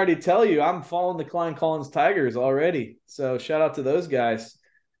I can already tell you I'm following the Klein Collins Tigers already. So shout out to those guys.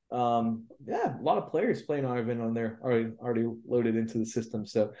 Yeah, a lot of players playing Arvin on there already loaded into the system.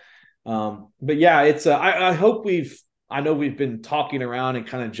 So, but yeah, it's I hope I know we've been talking around and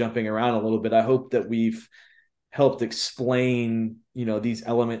kind of jumping around a little bit. I hope that we've helped explain these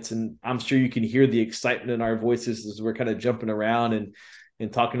elements, and I'm sure you can hear the excitement in our voices as we're kind of jumping around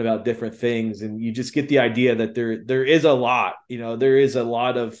and talking about different things, and you just get the idea that there is a lot, there is a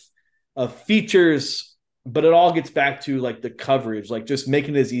lot of features, but it all gets back to like the coverage, like just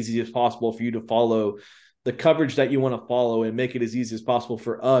making it as easy as possible for you to follow the coverage that you want to follow and make it as easy as possible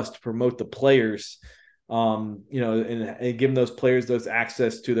for us to promote the players, and giving those players those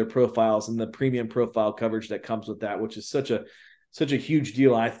access to their profiles and the premium profile coverage that comes with that, which is such a huge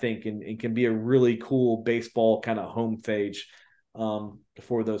deal, I think, and can be a really cool baseball kind of home page.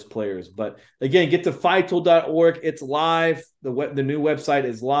 for those players. But again, get to 5tool.org. It's live. The new website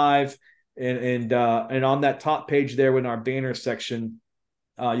is live. And on that top page there in our banner section,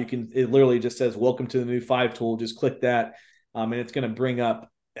 it literally just says welcome to the new 5tool. Just click that, and it's going to bring up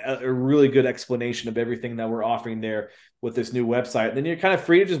a really good explanation of everything that we're offering there with this new website. Then you're kind of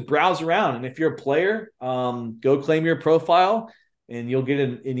free to just browse around, and if you're a player, go claim your profile, and you'll get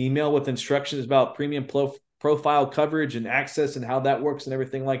an email with instructions about premium profile coverage and access and how that works and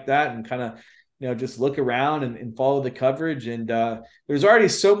everything like that, and kind of just look around and follow the coverage. And there's already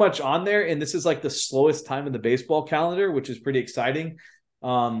so much on there, and this is like the slowest time in the baseball calendar, which is pretty exciting,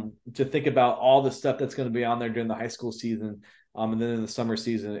 to think about all the stuff that's going to be on there during the high school season, and then in the summer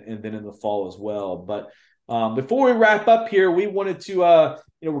season, and then in the fall as well. But before we wrap up here, we wanted to,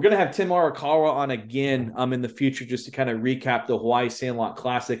 we're going to have Tim Arakawa on again in the future, just to kind of recap the Hawaii Sandlot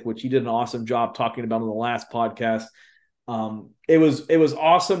Classic, which he did an awesome job talking about on the last podcast. It was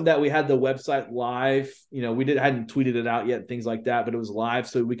awesome that we had the website live. We hadn't tweeted it out yet, things like that, but it was live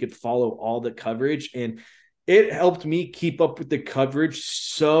so we could follow all the coverage, and it helped me keep up with the coverage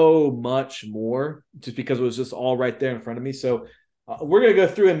so much more, just because it was just all right there in front of me. So we're going to go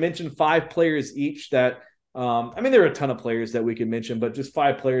through and mention 5 players each that, there are a ton of players that we can mention, but just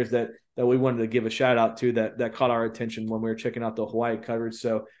 5 players that we wanted to give a shout out to that caught our attention when we were checking out the Hawaii coverage.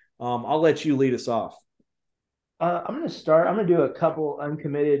 So I'll let you lead us off. I'm going to start. I'm going to do a couple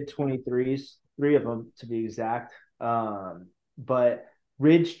uncommitted 23s, 3 of them to be exact. But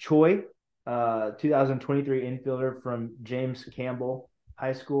Ridge Choi, 2023 infielder from James Campbell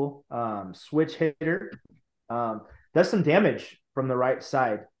High School, switch hitter, does some damage from the right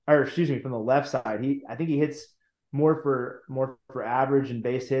side, from the left side. I think he hits more for average and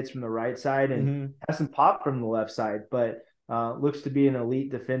base hits from the right side, and has some pop from the left side, but looks to be an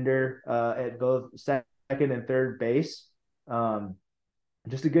elite defender at both second and third base.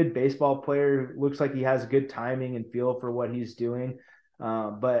 Just a good baseball player. Looks like he has good timing and feel for what he's doing.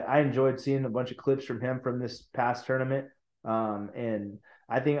 But I enjoyed seeing a bunch of clips from him from this past tournament. And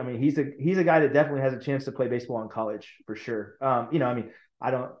I think, he's a guy that definitely has a chance to play baseball in college for sure. A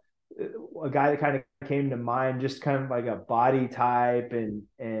guy that kind of came to mind, just kind of like a body type and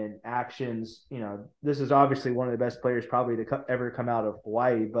actions. This is obviously one of the best players probably to ever come out of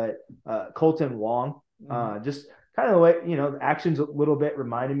Hawaii, but Colton Wong, just kind of the way, the actions a little bit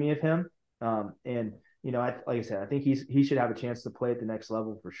reminded me of him. Like I said, I think he should have a chance to play at the next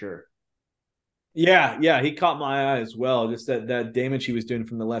level for sure. Yeah, he caught my eye as well. Just that damage he was doing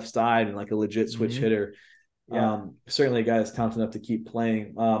from the left side, and like a legit switch hitter. Yeah. Certainly a guy that's talented enough to keep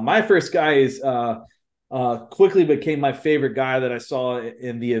playing. My first guy is quickly became my favorite guy that I saw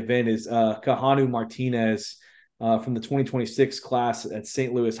in the event is Kahanu Martinez from the 2026 class at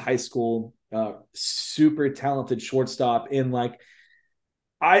St. Louis High School. Super talented shortstop. And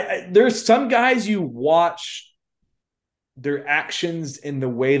there's some guys you watch their actions and the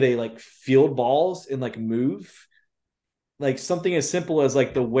way they field balls and move, something as simple as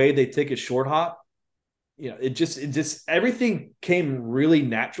the way they take a short hop. It just everything came really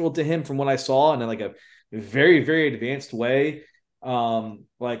natural to him from what I saw, in a very, very advanced way. We've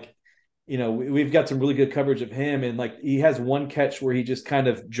got some really good coverage of him, and he has one catch where he just kind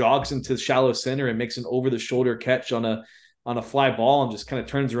of jogs into shallow center and makes an over the shoulder catch on a fly ball, and just kind of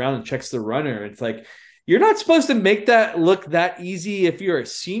turns around and checks the runner. It's you're not supposed to make that look that easy if you're a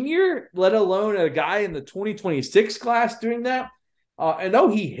senior, let alone a guy in the 2026 class doing that.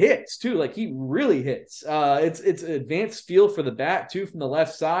 And he hits too. He really hits. It's an advanced feel for the bat too from the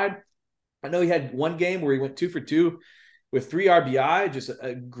left side. I know he had one game where he went 2 for 2 with 3 RBI. Just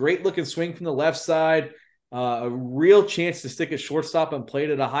a great looking swing from the left side. A real chance to stick a shortstop and play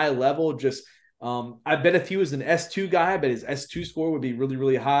it at a high level. I bet if he was an S2 guy, I bet his S2 score would be really,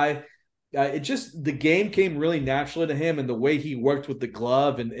 really high. The game came really naturally to him, and the way he worked with the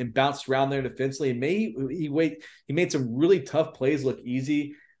glove and bounced around there defensively, and he made some really tough plays look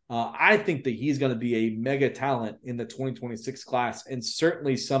easy. I think that he's going to be a mega talent in the 2026 class, and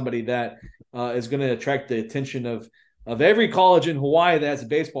certainly somebody that is going to attract the attention of every college in Hawaii that has a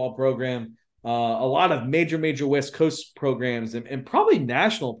baseball program, a lot of major West Coast programs, and probably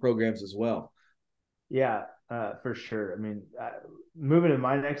national programs as well. Yeah, for sure. Moving to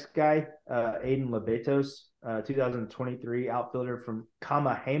my next guy, Aiden Lebetos, 2023 outfielder from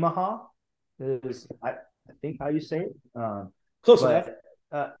Kamehameha. Is I think how you say it. Close enough.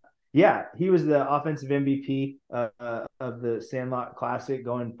 Yeah, he was the offensive MVP of the Sandlot Classic,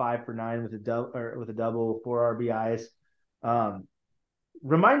 going 5 for 9 with a double, 4 RBIs.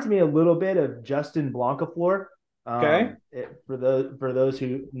 Reminds me a little bit of Justin Blancafleur. Okay. For those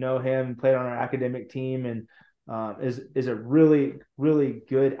who know him, played on our academic team, and is a really, really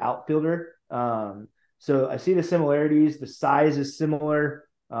good outfielder. So I see the similarities. The size is similar.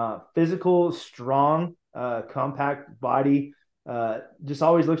 Physical, strong, compact body. Just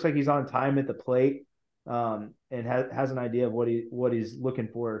always looks like he's on time at the plate, and has an idea of what he's looking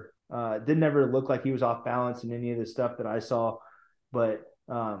for. Didn't ever look like he was off balance in any of the stuff that I saw, but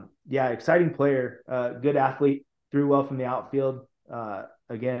yeah, exciting player, good athlete, threw well from the outfield.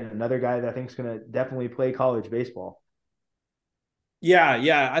 Again, another guy that I think is going to definitely play college baseball.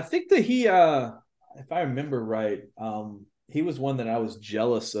 Yeah. I think that he, if I remember right, he was one that I was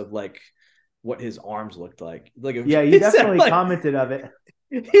jealous of, like what his arms looked like. Like Yeah, you definitely commented of it.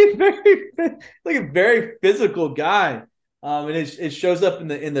 He's very like a very physical guy. And it shows up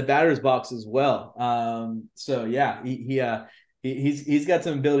in the batter's box as well. So yeah, he's got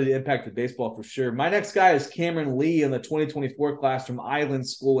some ability to impact the baseball for sure. My next guy is Cameron Lee in the 2024 class from Island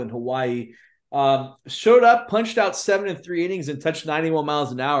School in Hawaii. Showed up, punched out 7 3 innings, and touched 91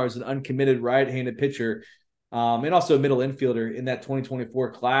 miles an hour as an uncommitted right-handed pitcher. And also a middle infielder in that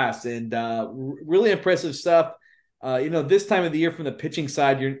 2024 class, and really impressive stuff. This time of the year from the pitching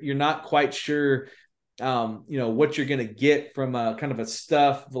side, you're not quite sure, what you're going to get from a kind of a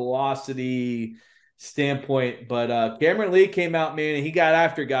stuff velocity standpoint. But Cameron Lee came out, man, and he got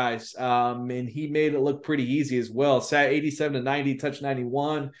after guys, and he made it look pretty easy as well. Sat 87 to 90, touched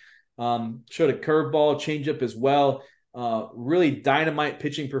 91, showed a curveball, changeup as well. Really dynamite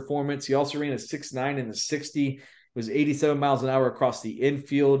pitching performance. He also ran a 6.9 in the 60, was 87 miles an hour across the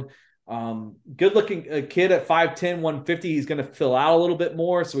infield. Good looking kid at 5'10", 150. He's going to fill out a little bit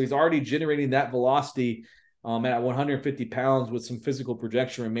more. So he's already generating that velocity at 150 pounds with some physical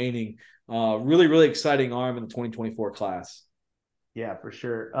projection remaining. Really, really exciting arm in the 2024 class. Yeah, for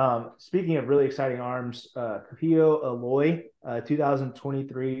sure. Speaking of really exciting arms, Kuhio Aloy,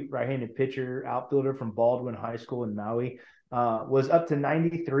 2023 right-handed pitcher, outfielder from Baldwin High School in Maui, was up to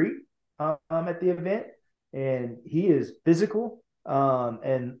 93 at the event, and he is physical.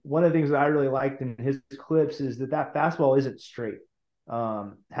 And one of the things that I really liked in his clips is that fastball isn't straight,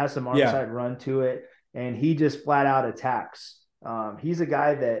 has some arm side run to it, and he just flat out attacks. He's a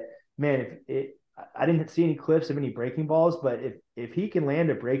guy that, man, I didn't see any clips of any breaking balls, but if he can land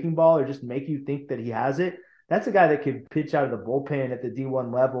a breaking ball or just make you think that he has it, that's a guy that can pitch out of the bullpen at the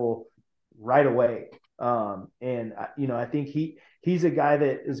D1 level right away. I think he's a guy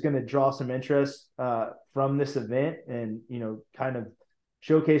that is going to draw some interest from this event, and kind of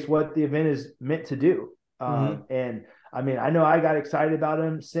showcase what the event is meant to do. And I mean, I know I got excited about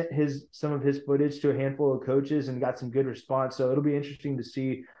him, sent some of his footage to a handful of coaches and got some good response. So it'll be interesting to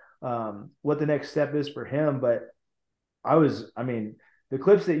see what the next step is for him. But the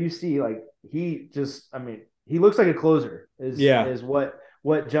clips that you see, like he looks like a closer is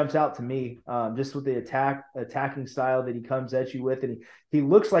what jumps out to me, just with the attacking style that he comes at you with. And he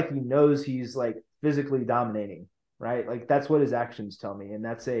looks like he knows he's like physically dominating, right? Like that's what his actions tell me. And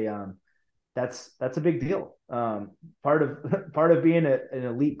that's a big deal. Part of being an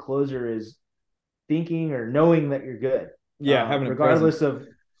elite closer is thinking or knowing that you're good. Yeah. Regardless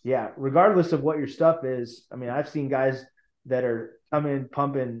of what your stuff is. I mean, I've seen guys that are coming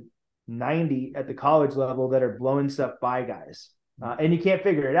pumping 90 at the college level that are blowing stuff by guys. And you can't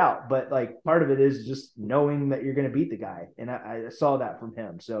figure it out, but like part of it is just knowing that you're going to beat the guy. And I saw that from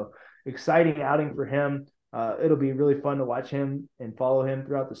him. So exciting outing for him. It'll be really fun to watch him and follow him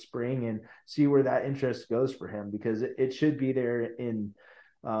throughout the spring and see where that interest goes for him, because it should be there in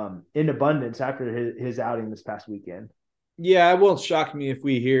abundance after his outing this past weekend. Yeah, it won't shock me if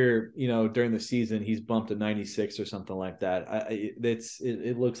we hear, during the season he's bumped to 96 or something like that.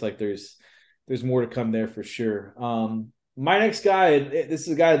 It looks like there's more to come there for sure. My next guy, this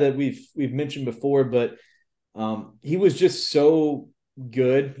is a guy that we've mentioned before, but he was just so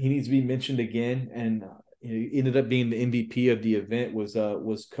good. He needs to be mentioned again, and he ended up being the MVP of the event. Was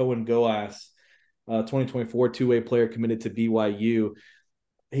Cohen Goas, 2024 two-way player committed to BYU.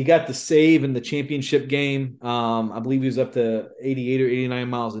 He got the save in the championship game. I believe he was up to 88 or 89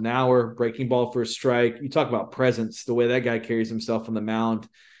 miles an hour, breaking ball for a strike. You talk about presence, the way that guy carries himself on the mound.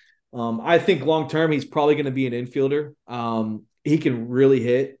 I think long-term, he's probably going to be an infielder. He can really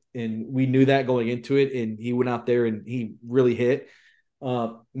hit, and we knew that going into it, and he went out there and he really hit.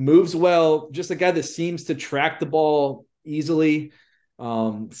 Moves well, just a guy that seems to track the ball easily.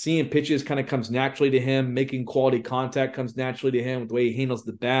 Seeing pitches kind of comes naturally to him. Making quality contact comes naturally to him with the way he handles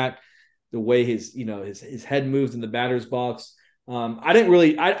the bat, the way his head moves in the batter's box. I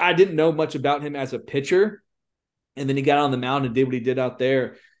didn't know much about him as a pitcher, and then he got on the mound and did what he did out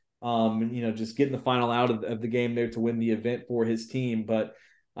there. Just getting the final out of the game there to win the event for his team. But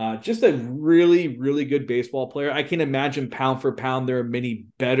Just a really, really good baseball player. I can imagine pound for pound, there are many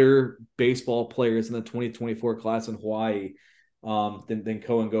better baseball players in the 2024 class in Hawaii than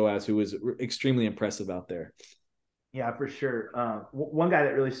Cohen Goaz, who was extremely impressive out there. Yeah, for sure. One guy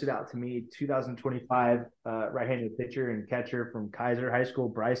that really stood out to me, 2025 right-handed pitcher and catcher from Kaiser High School,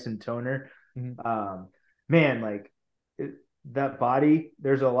 Bryson Toner. Mm-hmm. Man, like that body,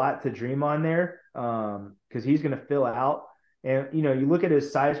 there's a lot to dream on there because he's going to fill out. And, you look at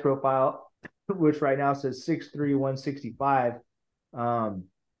his size profile, which right now says 6'3", 165.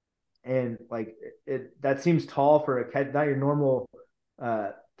 And like that seems tall for a catch, not your normal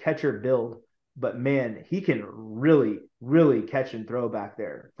catcher build. But man, he can really, really catch and throw back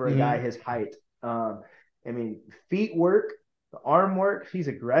there for a guy his height. I mean, feet work, the arm work. He's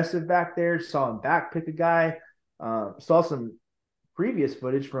aggressive back there. Saw him back pick a guy. Saw some previous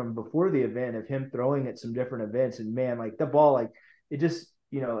footage from before the event of him throwing at some different events. And man, like the ball, like it just,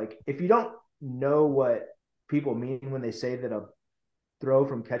 like if you don't know what people mean when they say that a throw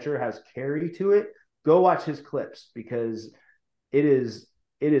from catcher has carry to it, go watch his clips because it is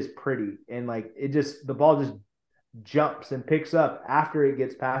pretty. And like the ball just jumps and picks up after it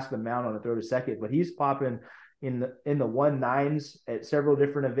gets past the mound on a throw to second. But he's popping in the 1.9s at several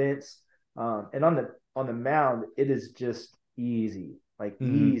different events. And on the mound, it is just easy, like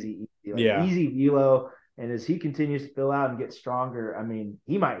easy, easy velo. And as he continues to fill out and get stronger, I mean,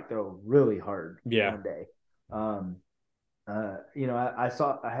 he might throw really hard one day. I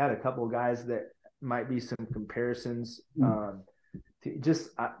had a couple of guys that might be some comparisons. I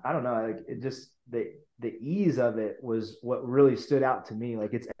don't know, like it just the ease of it was what really stood out to me.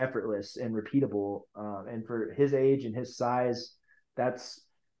 Like it's effortless and repeatable, and for his age and his size, that's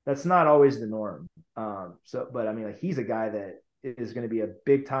not always the norm. But I mean, like he's a guy that is going to be a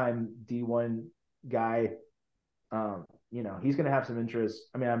big time D1 guy. He's going to have some interest.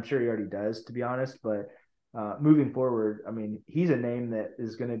 I mean, I'm sure he already does, to be honest. But moving forward, I mean, he's a name that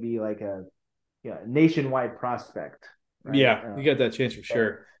is going to be like a nationwide prospect. Right? Yeah, you got that chance for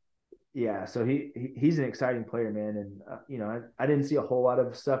sure. Yeah, so he's an exciting player, man, and I didn't see a whole lot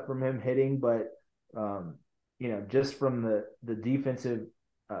of stuff from him hitting, but just from the defensive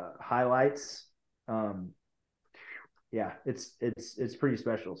highlights, it's pretty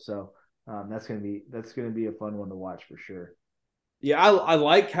special. So that's gonna be a fun one to watch for sure. Yeah, I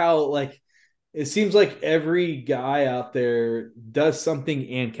like how like it seems like every guy out there does something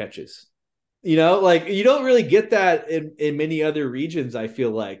and catches. Like you don't really get that in many other regions. I feel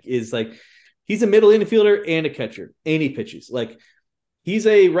like is like he's a middle infielder and a catcher, and he pitches. Like he's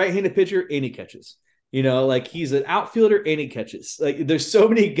a right-handed pitcher and he catches. Like he's an outfielder and he catches. Like there's so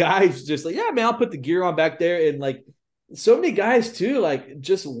many guys just like, yeah, man, I'll put the gear on back there. And like so many guys too, like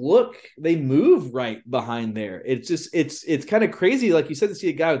just look, they move right behind there. It's just it's kind of crazy, like you said, to see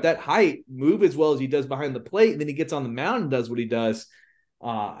a guy with that height move as well as he does behind the plate, and then he gets on the mound and does what he does.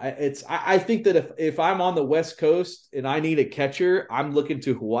 I think that if I'm on the West Coast and I need a catcher, I'm looking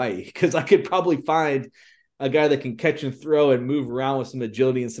to Hawaii because I could probably find a guy that can catch and throw and move around with some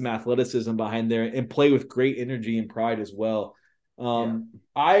agility and some athleticism behind there and play with great energy and pride as well. I'm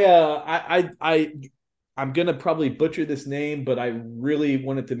gonna probably butcher this name, but I really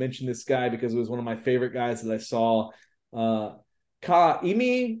wanted to mention this guy because it was one of my favorite guys that I saw.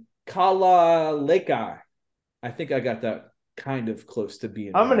 Ka'imi Kalaleka. I think I got that kind of close to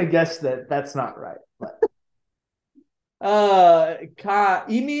being. I'm gonna guess that that's not right. But.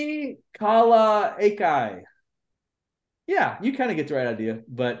 Ka'imi Kala Ekai. Yeah, you kind of get the right idea,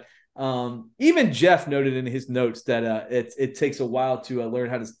 but even Jeff noted in his notes that it takes a while to learn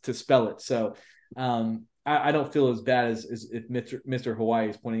how to spell it. So I don't feel as bad as if Mr. Hawaii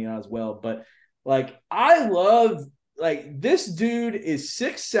is pointing out as well. But like I love like this dude is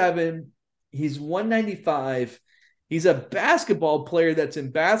 6'7", he's 195. He's a basketball player that's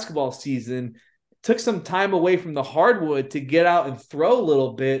in basketball season, took some time away from the hardwood to get out and throw a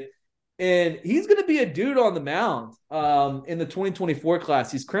little bit. And he's going to be a dude on the mound in the 2024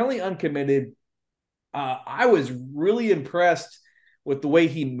 class. He's currently uncommitted. I was really impressed with the way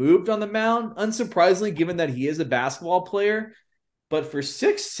he moved on the mound, unsurprisingly, given that he is a basketball player. But for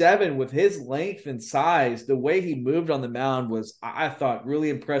 6'7", with his length and size, the way he moved on the mound was, I thought, really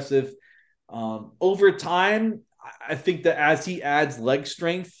impressive. Over time, I think that as he adds leg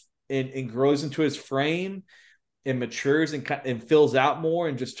strength and grows into his frame and matures and fills out more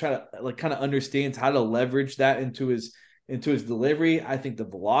and just try to like kind of understands how to leverage that into his delivery, I think the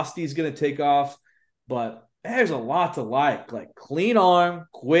velocity is going to take off. But there's a lot to like clean arm,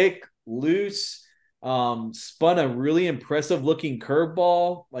 quick, loose, spun a really impressive looking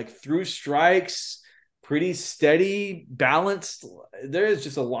curveball, like through strikes, pretty steady, balanced. There is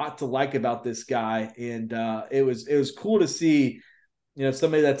just a lot to like about this guy, and it was cool to see,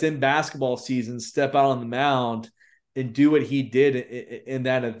 somebody that's in basketball season step out on the mound and do what he did in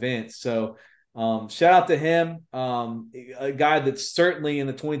that event. So shout out to him, a guy that's certainly in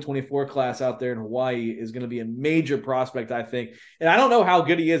the 2024 class out there in Hawaii is going to be a major prospect, I think. And I don't know how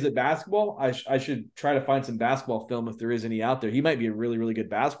good he is at basketball. I should try to find some basketball film if there is any out there. He might be a really, really good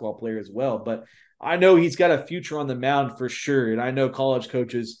basketball player as well, but I know he's got a future on the mound for sure. And I know college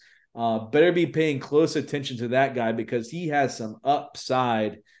coaches better be paying close attention to that guy because he has some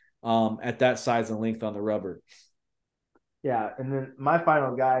upside at that size and length on the rubber. Yeah, and then my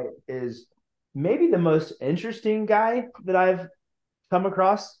final guy is maybe the most interesting guy that I've come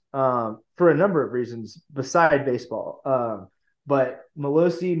across for a number of reasons beside baseball. But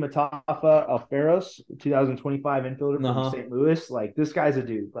Melosi Matafa Alferos, 2025 infielder from St. Louis, like this guy's a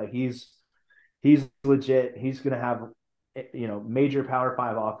dude. Like he's legit. He's gonna have major Power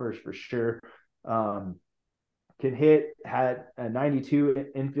 5 offers for sure. Can hit, had a 92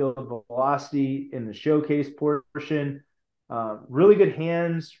 infield velocity in the showcase portion. Really good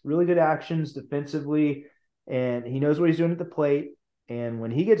hands, really good actions defensively, and he knows what he's doing at the plate. And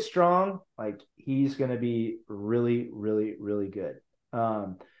when he gets strong, like he's going to be really, really, really good.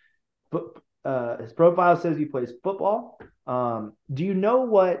 But his profile says he plays football. Do you know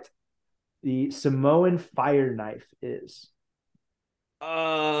what the Samoan fire knife is?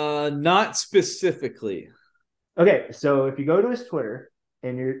 Not specifically. Okay, so if you go to his Twitter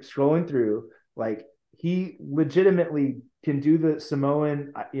and you're scrolling through, like he legitimately can do the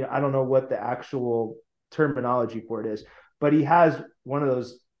Samoan. I don't know what the actual terminology for it is, but he has one of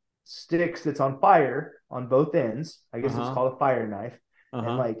those sticks that's on fire on both ends. I guess it's called a fire knife.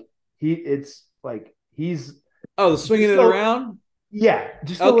 And like he's swinging it around. Yeah,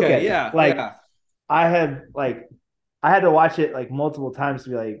 just look at it. Like I had to watch it like multiple times to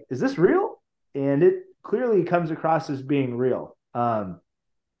be like, is this real? And it clearly comes across as being real.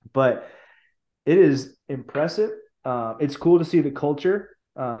 But it is impressive. It's cool to see the culture.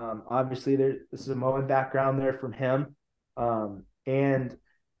 Obviously, there's a Samoan background there from him, and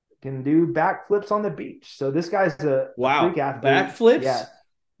can do backflips on the beach. So this guy's a freak athlete. Backflips? Yeah.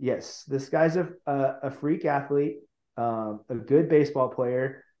 Yes, this guy's a freak athlete, a good baseball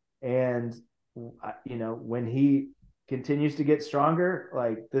player, and when he continues to get stronger,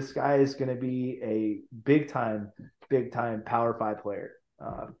 like this guy is going to be a big time Power 5 player.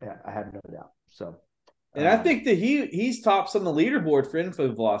 I have no doubt. So. And I think that he's tops on the leaderboard for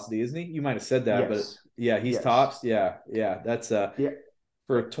info velocity, isn't he? You might have said that, but yeah, he's tops. Yeah. That's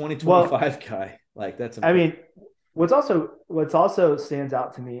for a 2025 guy. Like that's important. I mean, what's also stands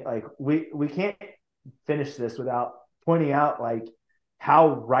out to me, like we can't finish this without pointing out like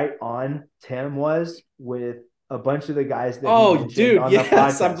how right on Tim was with a bunch of the guys that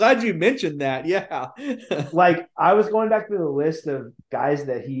I'm glad you mentioned that. Yeah. Like I was going back to the list of guys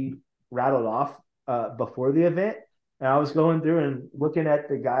that he rattled off before the event, and I was going through and looking at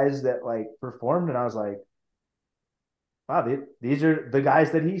the guys that like performed, and I was like, wow, these are the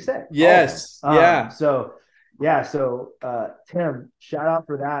guys that he said. Yes. So Tim, shout out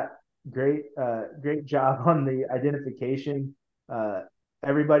for that. Great job on the identification.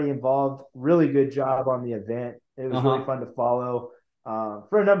 Everybody involved, really good job on the event. It was really fun to follow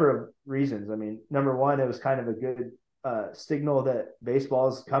for a number of reasons. I mean, number one, it was kind of a good signal that baseball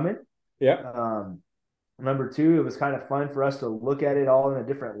is coming. Yeah. Number two, it was kind of fun for us to look at it all in a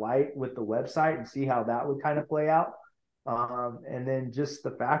different light with the website and see how that would kind of play out. And then just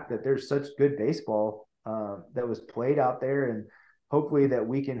the fact that there's such good baseball that was played out there, and hopefully that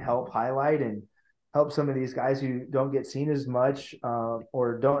we can help highlight and help some of these guys who don't get seen as much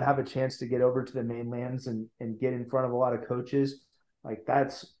or don't have a chance to get over to the mainlands and get in front of a lot of coaches. Like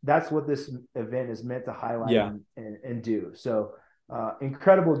that's what this event is meant to highlight and do. So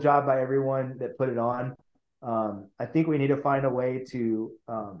incredible job by everyone that put it on. I think we need to find a way to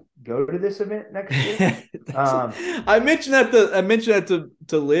go to this event next year. I mentioned that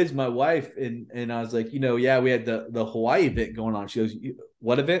to Liz, my wife, and I was like, we had the Hawaii event going on. She goes,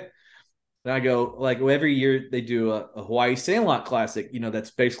 what event? And I go, like, every year they do a Hawaii Sandlot Classic,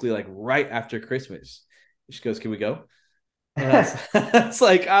 that's basically like right after Christmas. She goes, can we go? And it's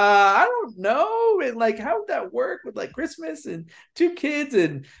like, I don't know. And like, how would that work with like Christmas and 2 kids?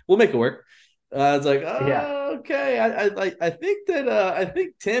 And we'll make it work. I was like, okay. I think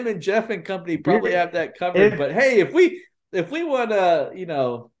Tim and Jeff and company probably have that covered. But hey, if we want to,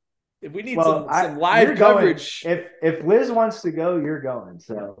 if we need some live coverage. If Liz wants to go, you're going.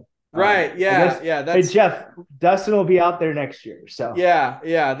 So Right. I Yeah. guess, Yeah. hey, That's Jeff, Dustin will be out there next year. So,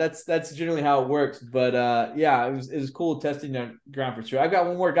 yeah. That's generally how it works. But yeah, it was cool testing the ground for sure. I've got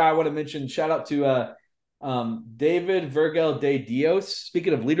one more guy I want to mention. Shout out to David Virgil de Dios.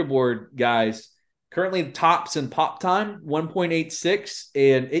 Speaking of leaderboard guys, currently tops in pop time, 1.86,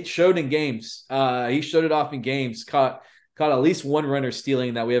 and it showed in games. He showed it off in games, caught at least one runner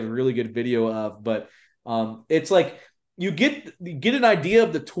stealing that we have a really good video of. But it's like you get an idea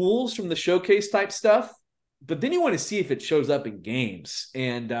of the tools from the showcase type stuff, but then you want to see if it shows up in games.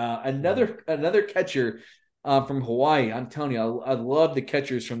 And another catcher from Hawaii. I'm telling you, I love the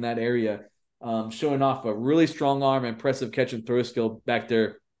catchers from that area, showing off a really strong arm, impressive catch and throw skill back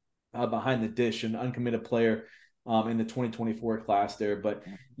there behind the dish, an uncommitted player in the 2024 class there. But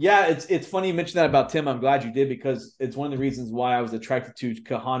yeah, it's funny you mentioned that about Tim. I'm glad you did, because it's one of the reasons why I was attracted to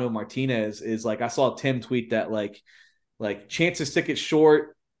Quijano Martinez. Is like I saw Tim tweet that like chances stick it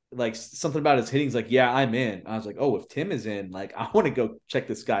short, like something about his hitting's like, yeah, I'm in. I was like, oh, if Tim is in, like I want to go check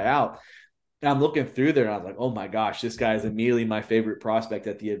this guy out. And I'm looking through there and I was like, oh my gosh, this guy is immediately my favorite prospect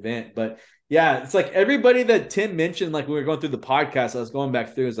at the event. But yeah, it's like everybody that Tim mentioned, like when we were going through the podcast, I was going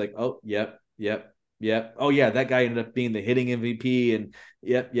back through, it's like, oh, yep. Oh yeah, that guy ended up being the hitting MVP, and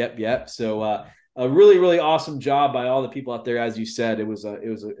yep. So a really, really awesome job by all the people out there. As you said, it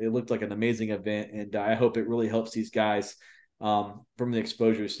looked like an amazing event, and I hope it really helps these guys from the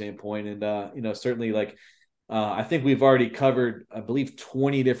exposure standpoint. And certainly like I think we've already covered, I believe,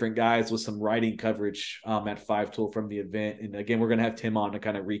 20 different guys with some writing coverage at Five Tool from the event. And again, we're going to have Tim on to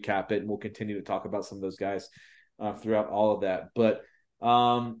kind of recap it, and we'll continue to talk about some of those guys throughout all of that. But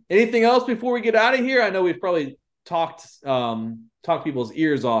anything else before we get out of here? I know we've probably talked people's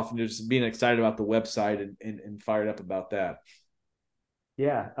ears off and just being excited about the website and fired up about that.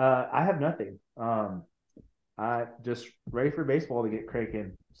 yeah, I have nothing. I just ready for baseball to get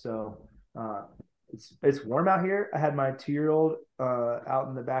cranking. So, it's warm out here. I had my 2-year-old out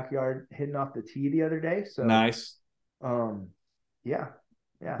in the backyard hitting off the tee the other day. So Nice. um yeah.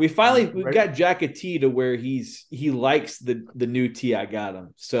 We've got Jack a tee to where he likes the new tee I got him.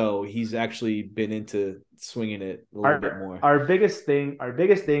 So he's actually been into swinging it a little bit more. Our biggest thing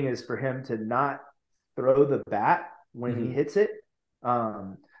is for him to not throw the bat when he hits it.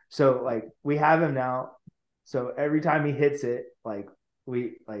 So like we have him now. So every time he hits it,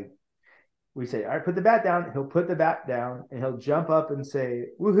 we say, all right, put the bat down. He'll put the bat down and he'll jump up and say,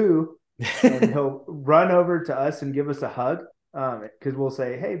 woohoo. And he'll run over to us and give us a hug. Because we'll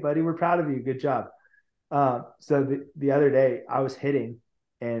say, hey, buddy, we're proud of you. Good job. So the other day I was hitting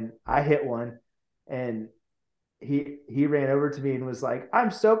and I hit one, and he ran over to me and was like,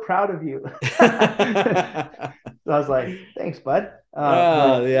 I'm so proud of you. So I was like, thanks, bud.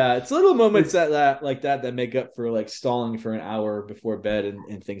 Yeah, it's little moments that make up for like stalling for an hour before bed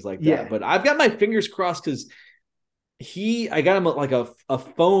and things like that. Yeah. But I've got my fingers crossed, because I got him like a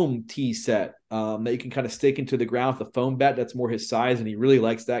foam tee set that you can kind of stake into the ground with a foam bat that's more his size, and he really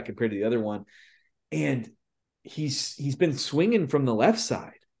likes that compared to the other one. And he's been swinging from the left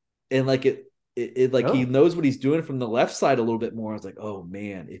side, and like he knows what he's doing from the left side a little bit more. I was like, oh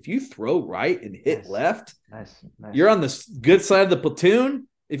man, if you throw right and hit left, nice. You're on the good side of the platoon.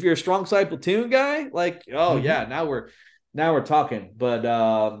 If you're a strong side platoon guy, like, oh yeah, now we're talking.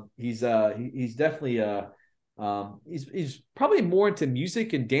 But he's definitely he's probably more into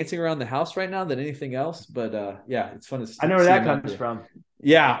music and dancing around the house right now than anything else. But yeah, it's fun to see. I know where that comes from.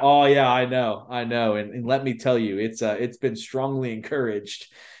 Yeah. Oh yeah, I know. And let me tell you, it's been strongly encouraged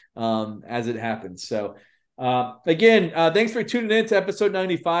as it happens. So again, thanks for tuning in to episode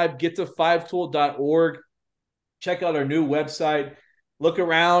 95. Get to fivetool.org. Check out our new website. Look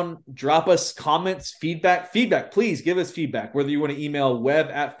around, drop us comments, feedback. Please give us feedback, whether you want to email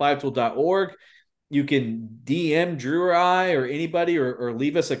web@fivetool.org. You can DM Drew or I or anybody, or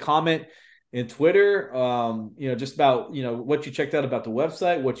leave us a comment in Twitter, just about, what you checked out about the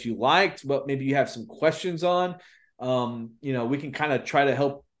website, what you liked, what maybe you have some questions on. We can kind of try to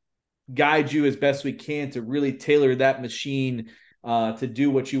help guide you as best we can to really tailor that machine to do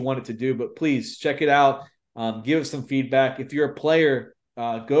what you want it to do. But please check it out. Give us some feedback. If you're a player,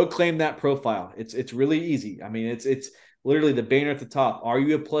 go claim that profile. It's really easy. I mean, it's literally the banner at the top. Are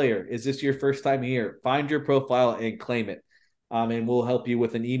you a player? Is this your first time here? Find your profile and claim it. And we'll help you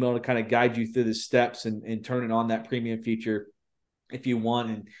with an email to kind of guide you through the steps and turn it on that premium feature if you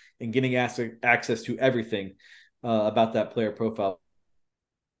want, and getting access to everything about that player profile.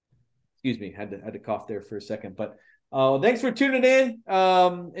 Excuse me, had to cough there for a second. But thanks for tuning in.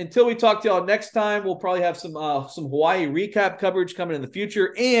 Until we talk to y'all next time, we'll probably have some Hawaii recap coverage coming in the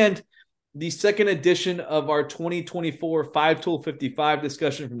future. And the second edition of our 2024 5 Tool 55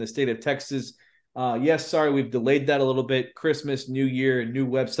 discussion from the state of Texas. Yes, sorry, we've delayed that a little bit. Christmas, New Year, new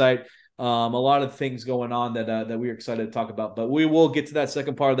website. A lot of things going on that we're excited to talk about, but we will get to that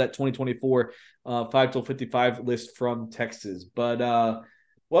second part of that 2024 5 Tool 55 list from Texas. But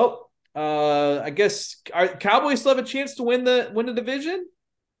I guess our Cowboys still have a chance to win the division.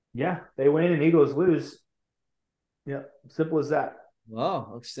 Yeah, they win and Eagles lose. Yeah, simple as that.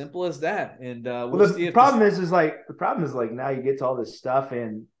 Well, simple as that. And the problem is like now you get to all this stuff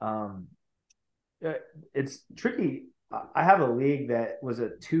and it's tricky. I have a league that was a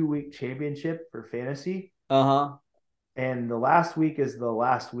 2-week championship for fantasy. And the last week is the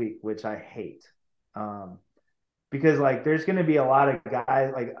last week, which I hate. Because like there's going to be a lot of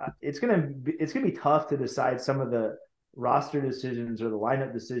guys like it's going to be tough to decide some of the roster decisions or the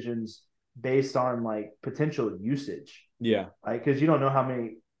lineup decisions based on like potential usage. Yeah. Like cuz you don't know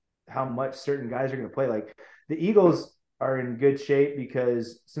how much certain guys are going to play. Like the Eagles are in good shape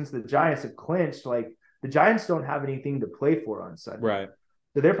because since the Giants have clinched, like the Giants don't have anything to play for on Sunday. Right.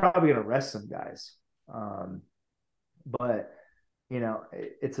 So they're probably going to rest some guys. But you know,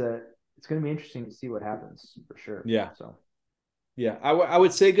 it's going to be interesting to see what happens for sure. Yeah. So, yeah, I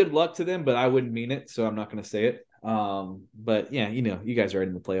would say good luck to them, but I wouldn't mean it, so I'm not going to say it. But yeah, you know, you guys are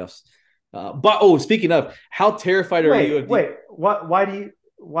in the playoffs. But speaking of, how terrified are you? Why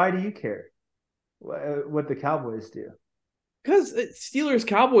do you care what the Cowboys do? Because Steelers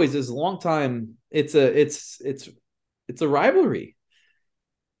Cowboys is a long time. It's a rivalry.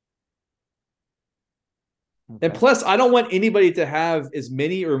 Okay. And plus, I don't want anybody to have as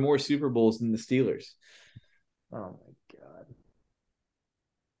many or more Super Bowls than the Steelers. Oh my god!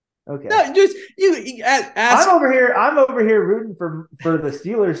 Okay, no, just you. Ask. I'm over here rooting for the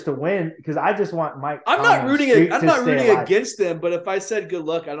Steelers to win because I just want Mike. I'm not rooting against them, but if I said good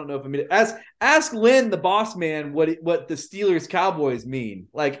luck, I don't know if I mean it. Ask Lynn, the boss man, what the Steelers Cowboys mean.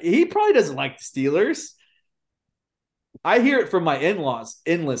 Like he probably doesn't like the Steelers. I hear it from my in-laws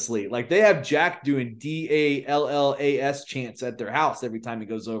endlessly. Like they have Jack doing DALLAS chants at their house every time he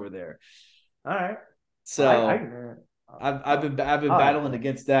goes over there. All right. So I've been battling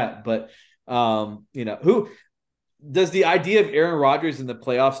against that, but you know, who does the idea of Aaron Rodgers in the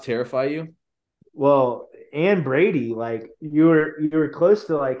playoffs terrify you? Well, and Brady, like you were close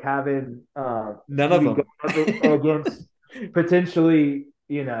to like having none of them against potentially,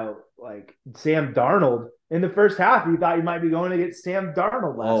 you know, like Sam Darnold. In the first half, you thought you might be going to get Sam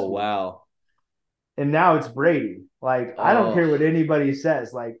Darnold last week. Wow. And now it's Brady. Like, I don't care what anybody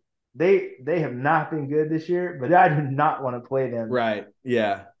says. Like, they have not been good this year, but I do not want to play them. Right.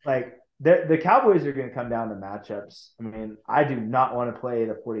 Yeah. Like, the Cowboys are going to come down to matchups. I mean, I do not want to play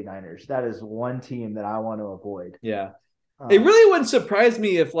the 49ers. That is one team that I want to avoid. Yeah. It really wouldn't surprise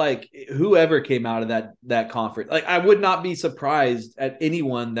me if like whoever came out of that conference. Like, I would not be surprised at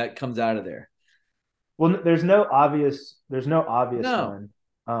anyone that comes out of there. Well, there's no obvious one.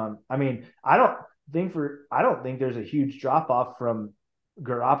 I mean, I don't think there's a huge drop off from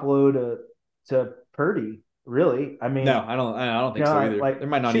Garoppolo to Purdy. Really, I mean, no, I don't think so either. Like, there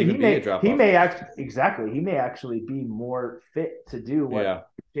might not even be a drop off. He may actually be more fit to do what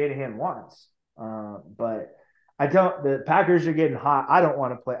Shanahan wants. But I don't. The Packers are getting hot. I don't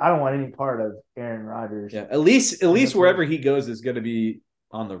want to play. I don't want any part of Aaron Rodgers. Yeah, at least wherever he goes is going to be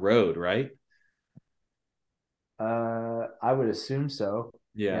on the road, right? I would assume so.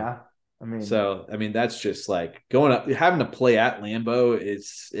 Yeah. I mean, that's just like going up, having to play at Lambeau.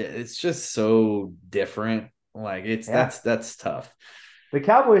 It's just so different. Like that's tough. The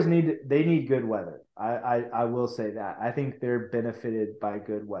Cowboys need good weather. I will say that. I think they're benefited by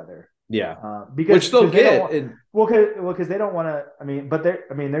good weather. Yeah. Because they'll get. Because they don't want to. I mean, they're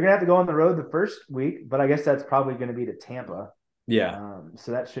gonna have to go on the road the first week. But I guess that's probably going to be to Tampa. Yeah.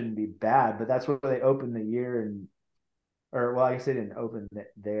 So that shouldn't be bad, but that's where they opened the year I guess they didn't open it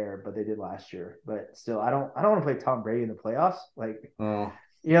there, but they did last year. But still, I don't want to play Tom Brady in the playoffs. Like,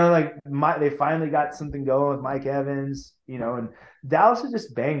 you know, like they finally got something going with Mike Evans, you know, and Dallas is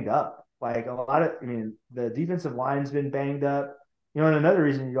just banged up. Like the defensive line's been banged up. You know, and another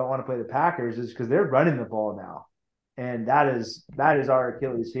reason you don't want to play the Packers is because they're running the ball now. And that is our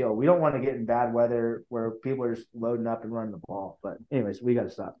Achilles heel. We don't want to get in bad weather where people are just loading up and running the ball. But anyways, we got to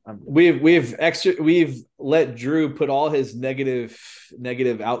stop. We've let Drew put all his negative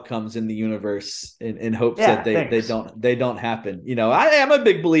outcomes in the universe in hopes that they don't happen. You know, I am a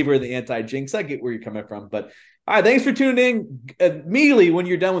big believer in the anti-jinx. I get where you're coming from, but all right, thanks for tuning in. Immediately when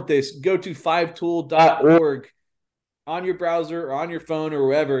you're done with this, go to 5tool.org on your browser or on your phone or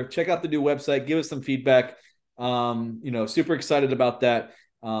wherever. Check out the new website. Give us some feedback. You know, super excited about that.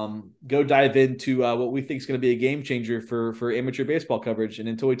 go dive into what we think is going to be a game changer for amateur baseball coverage. And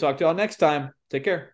until we talk to y'all next time, take care.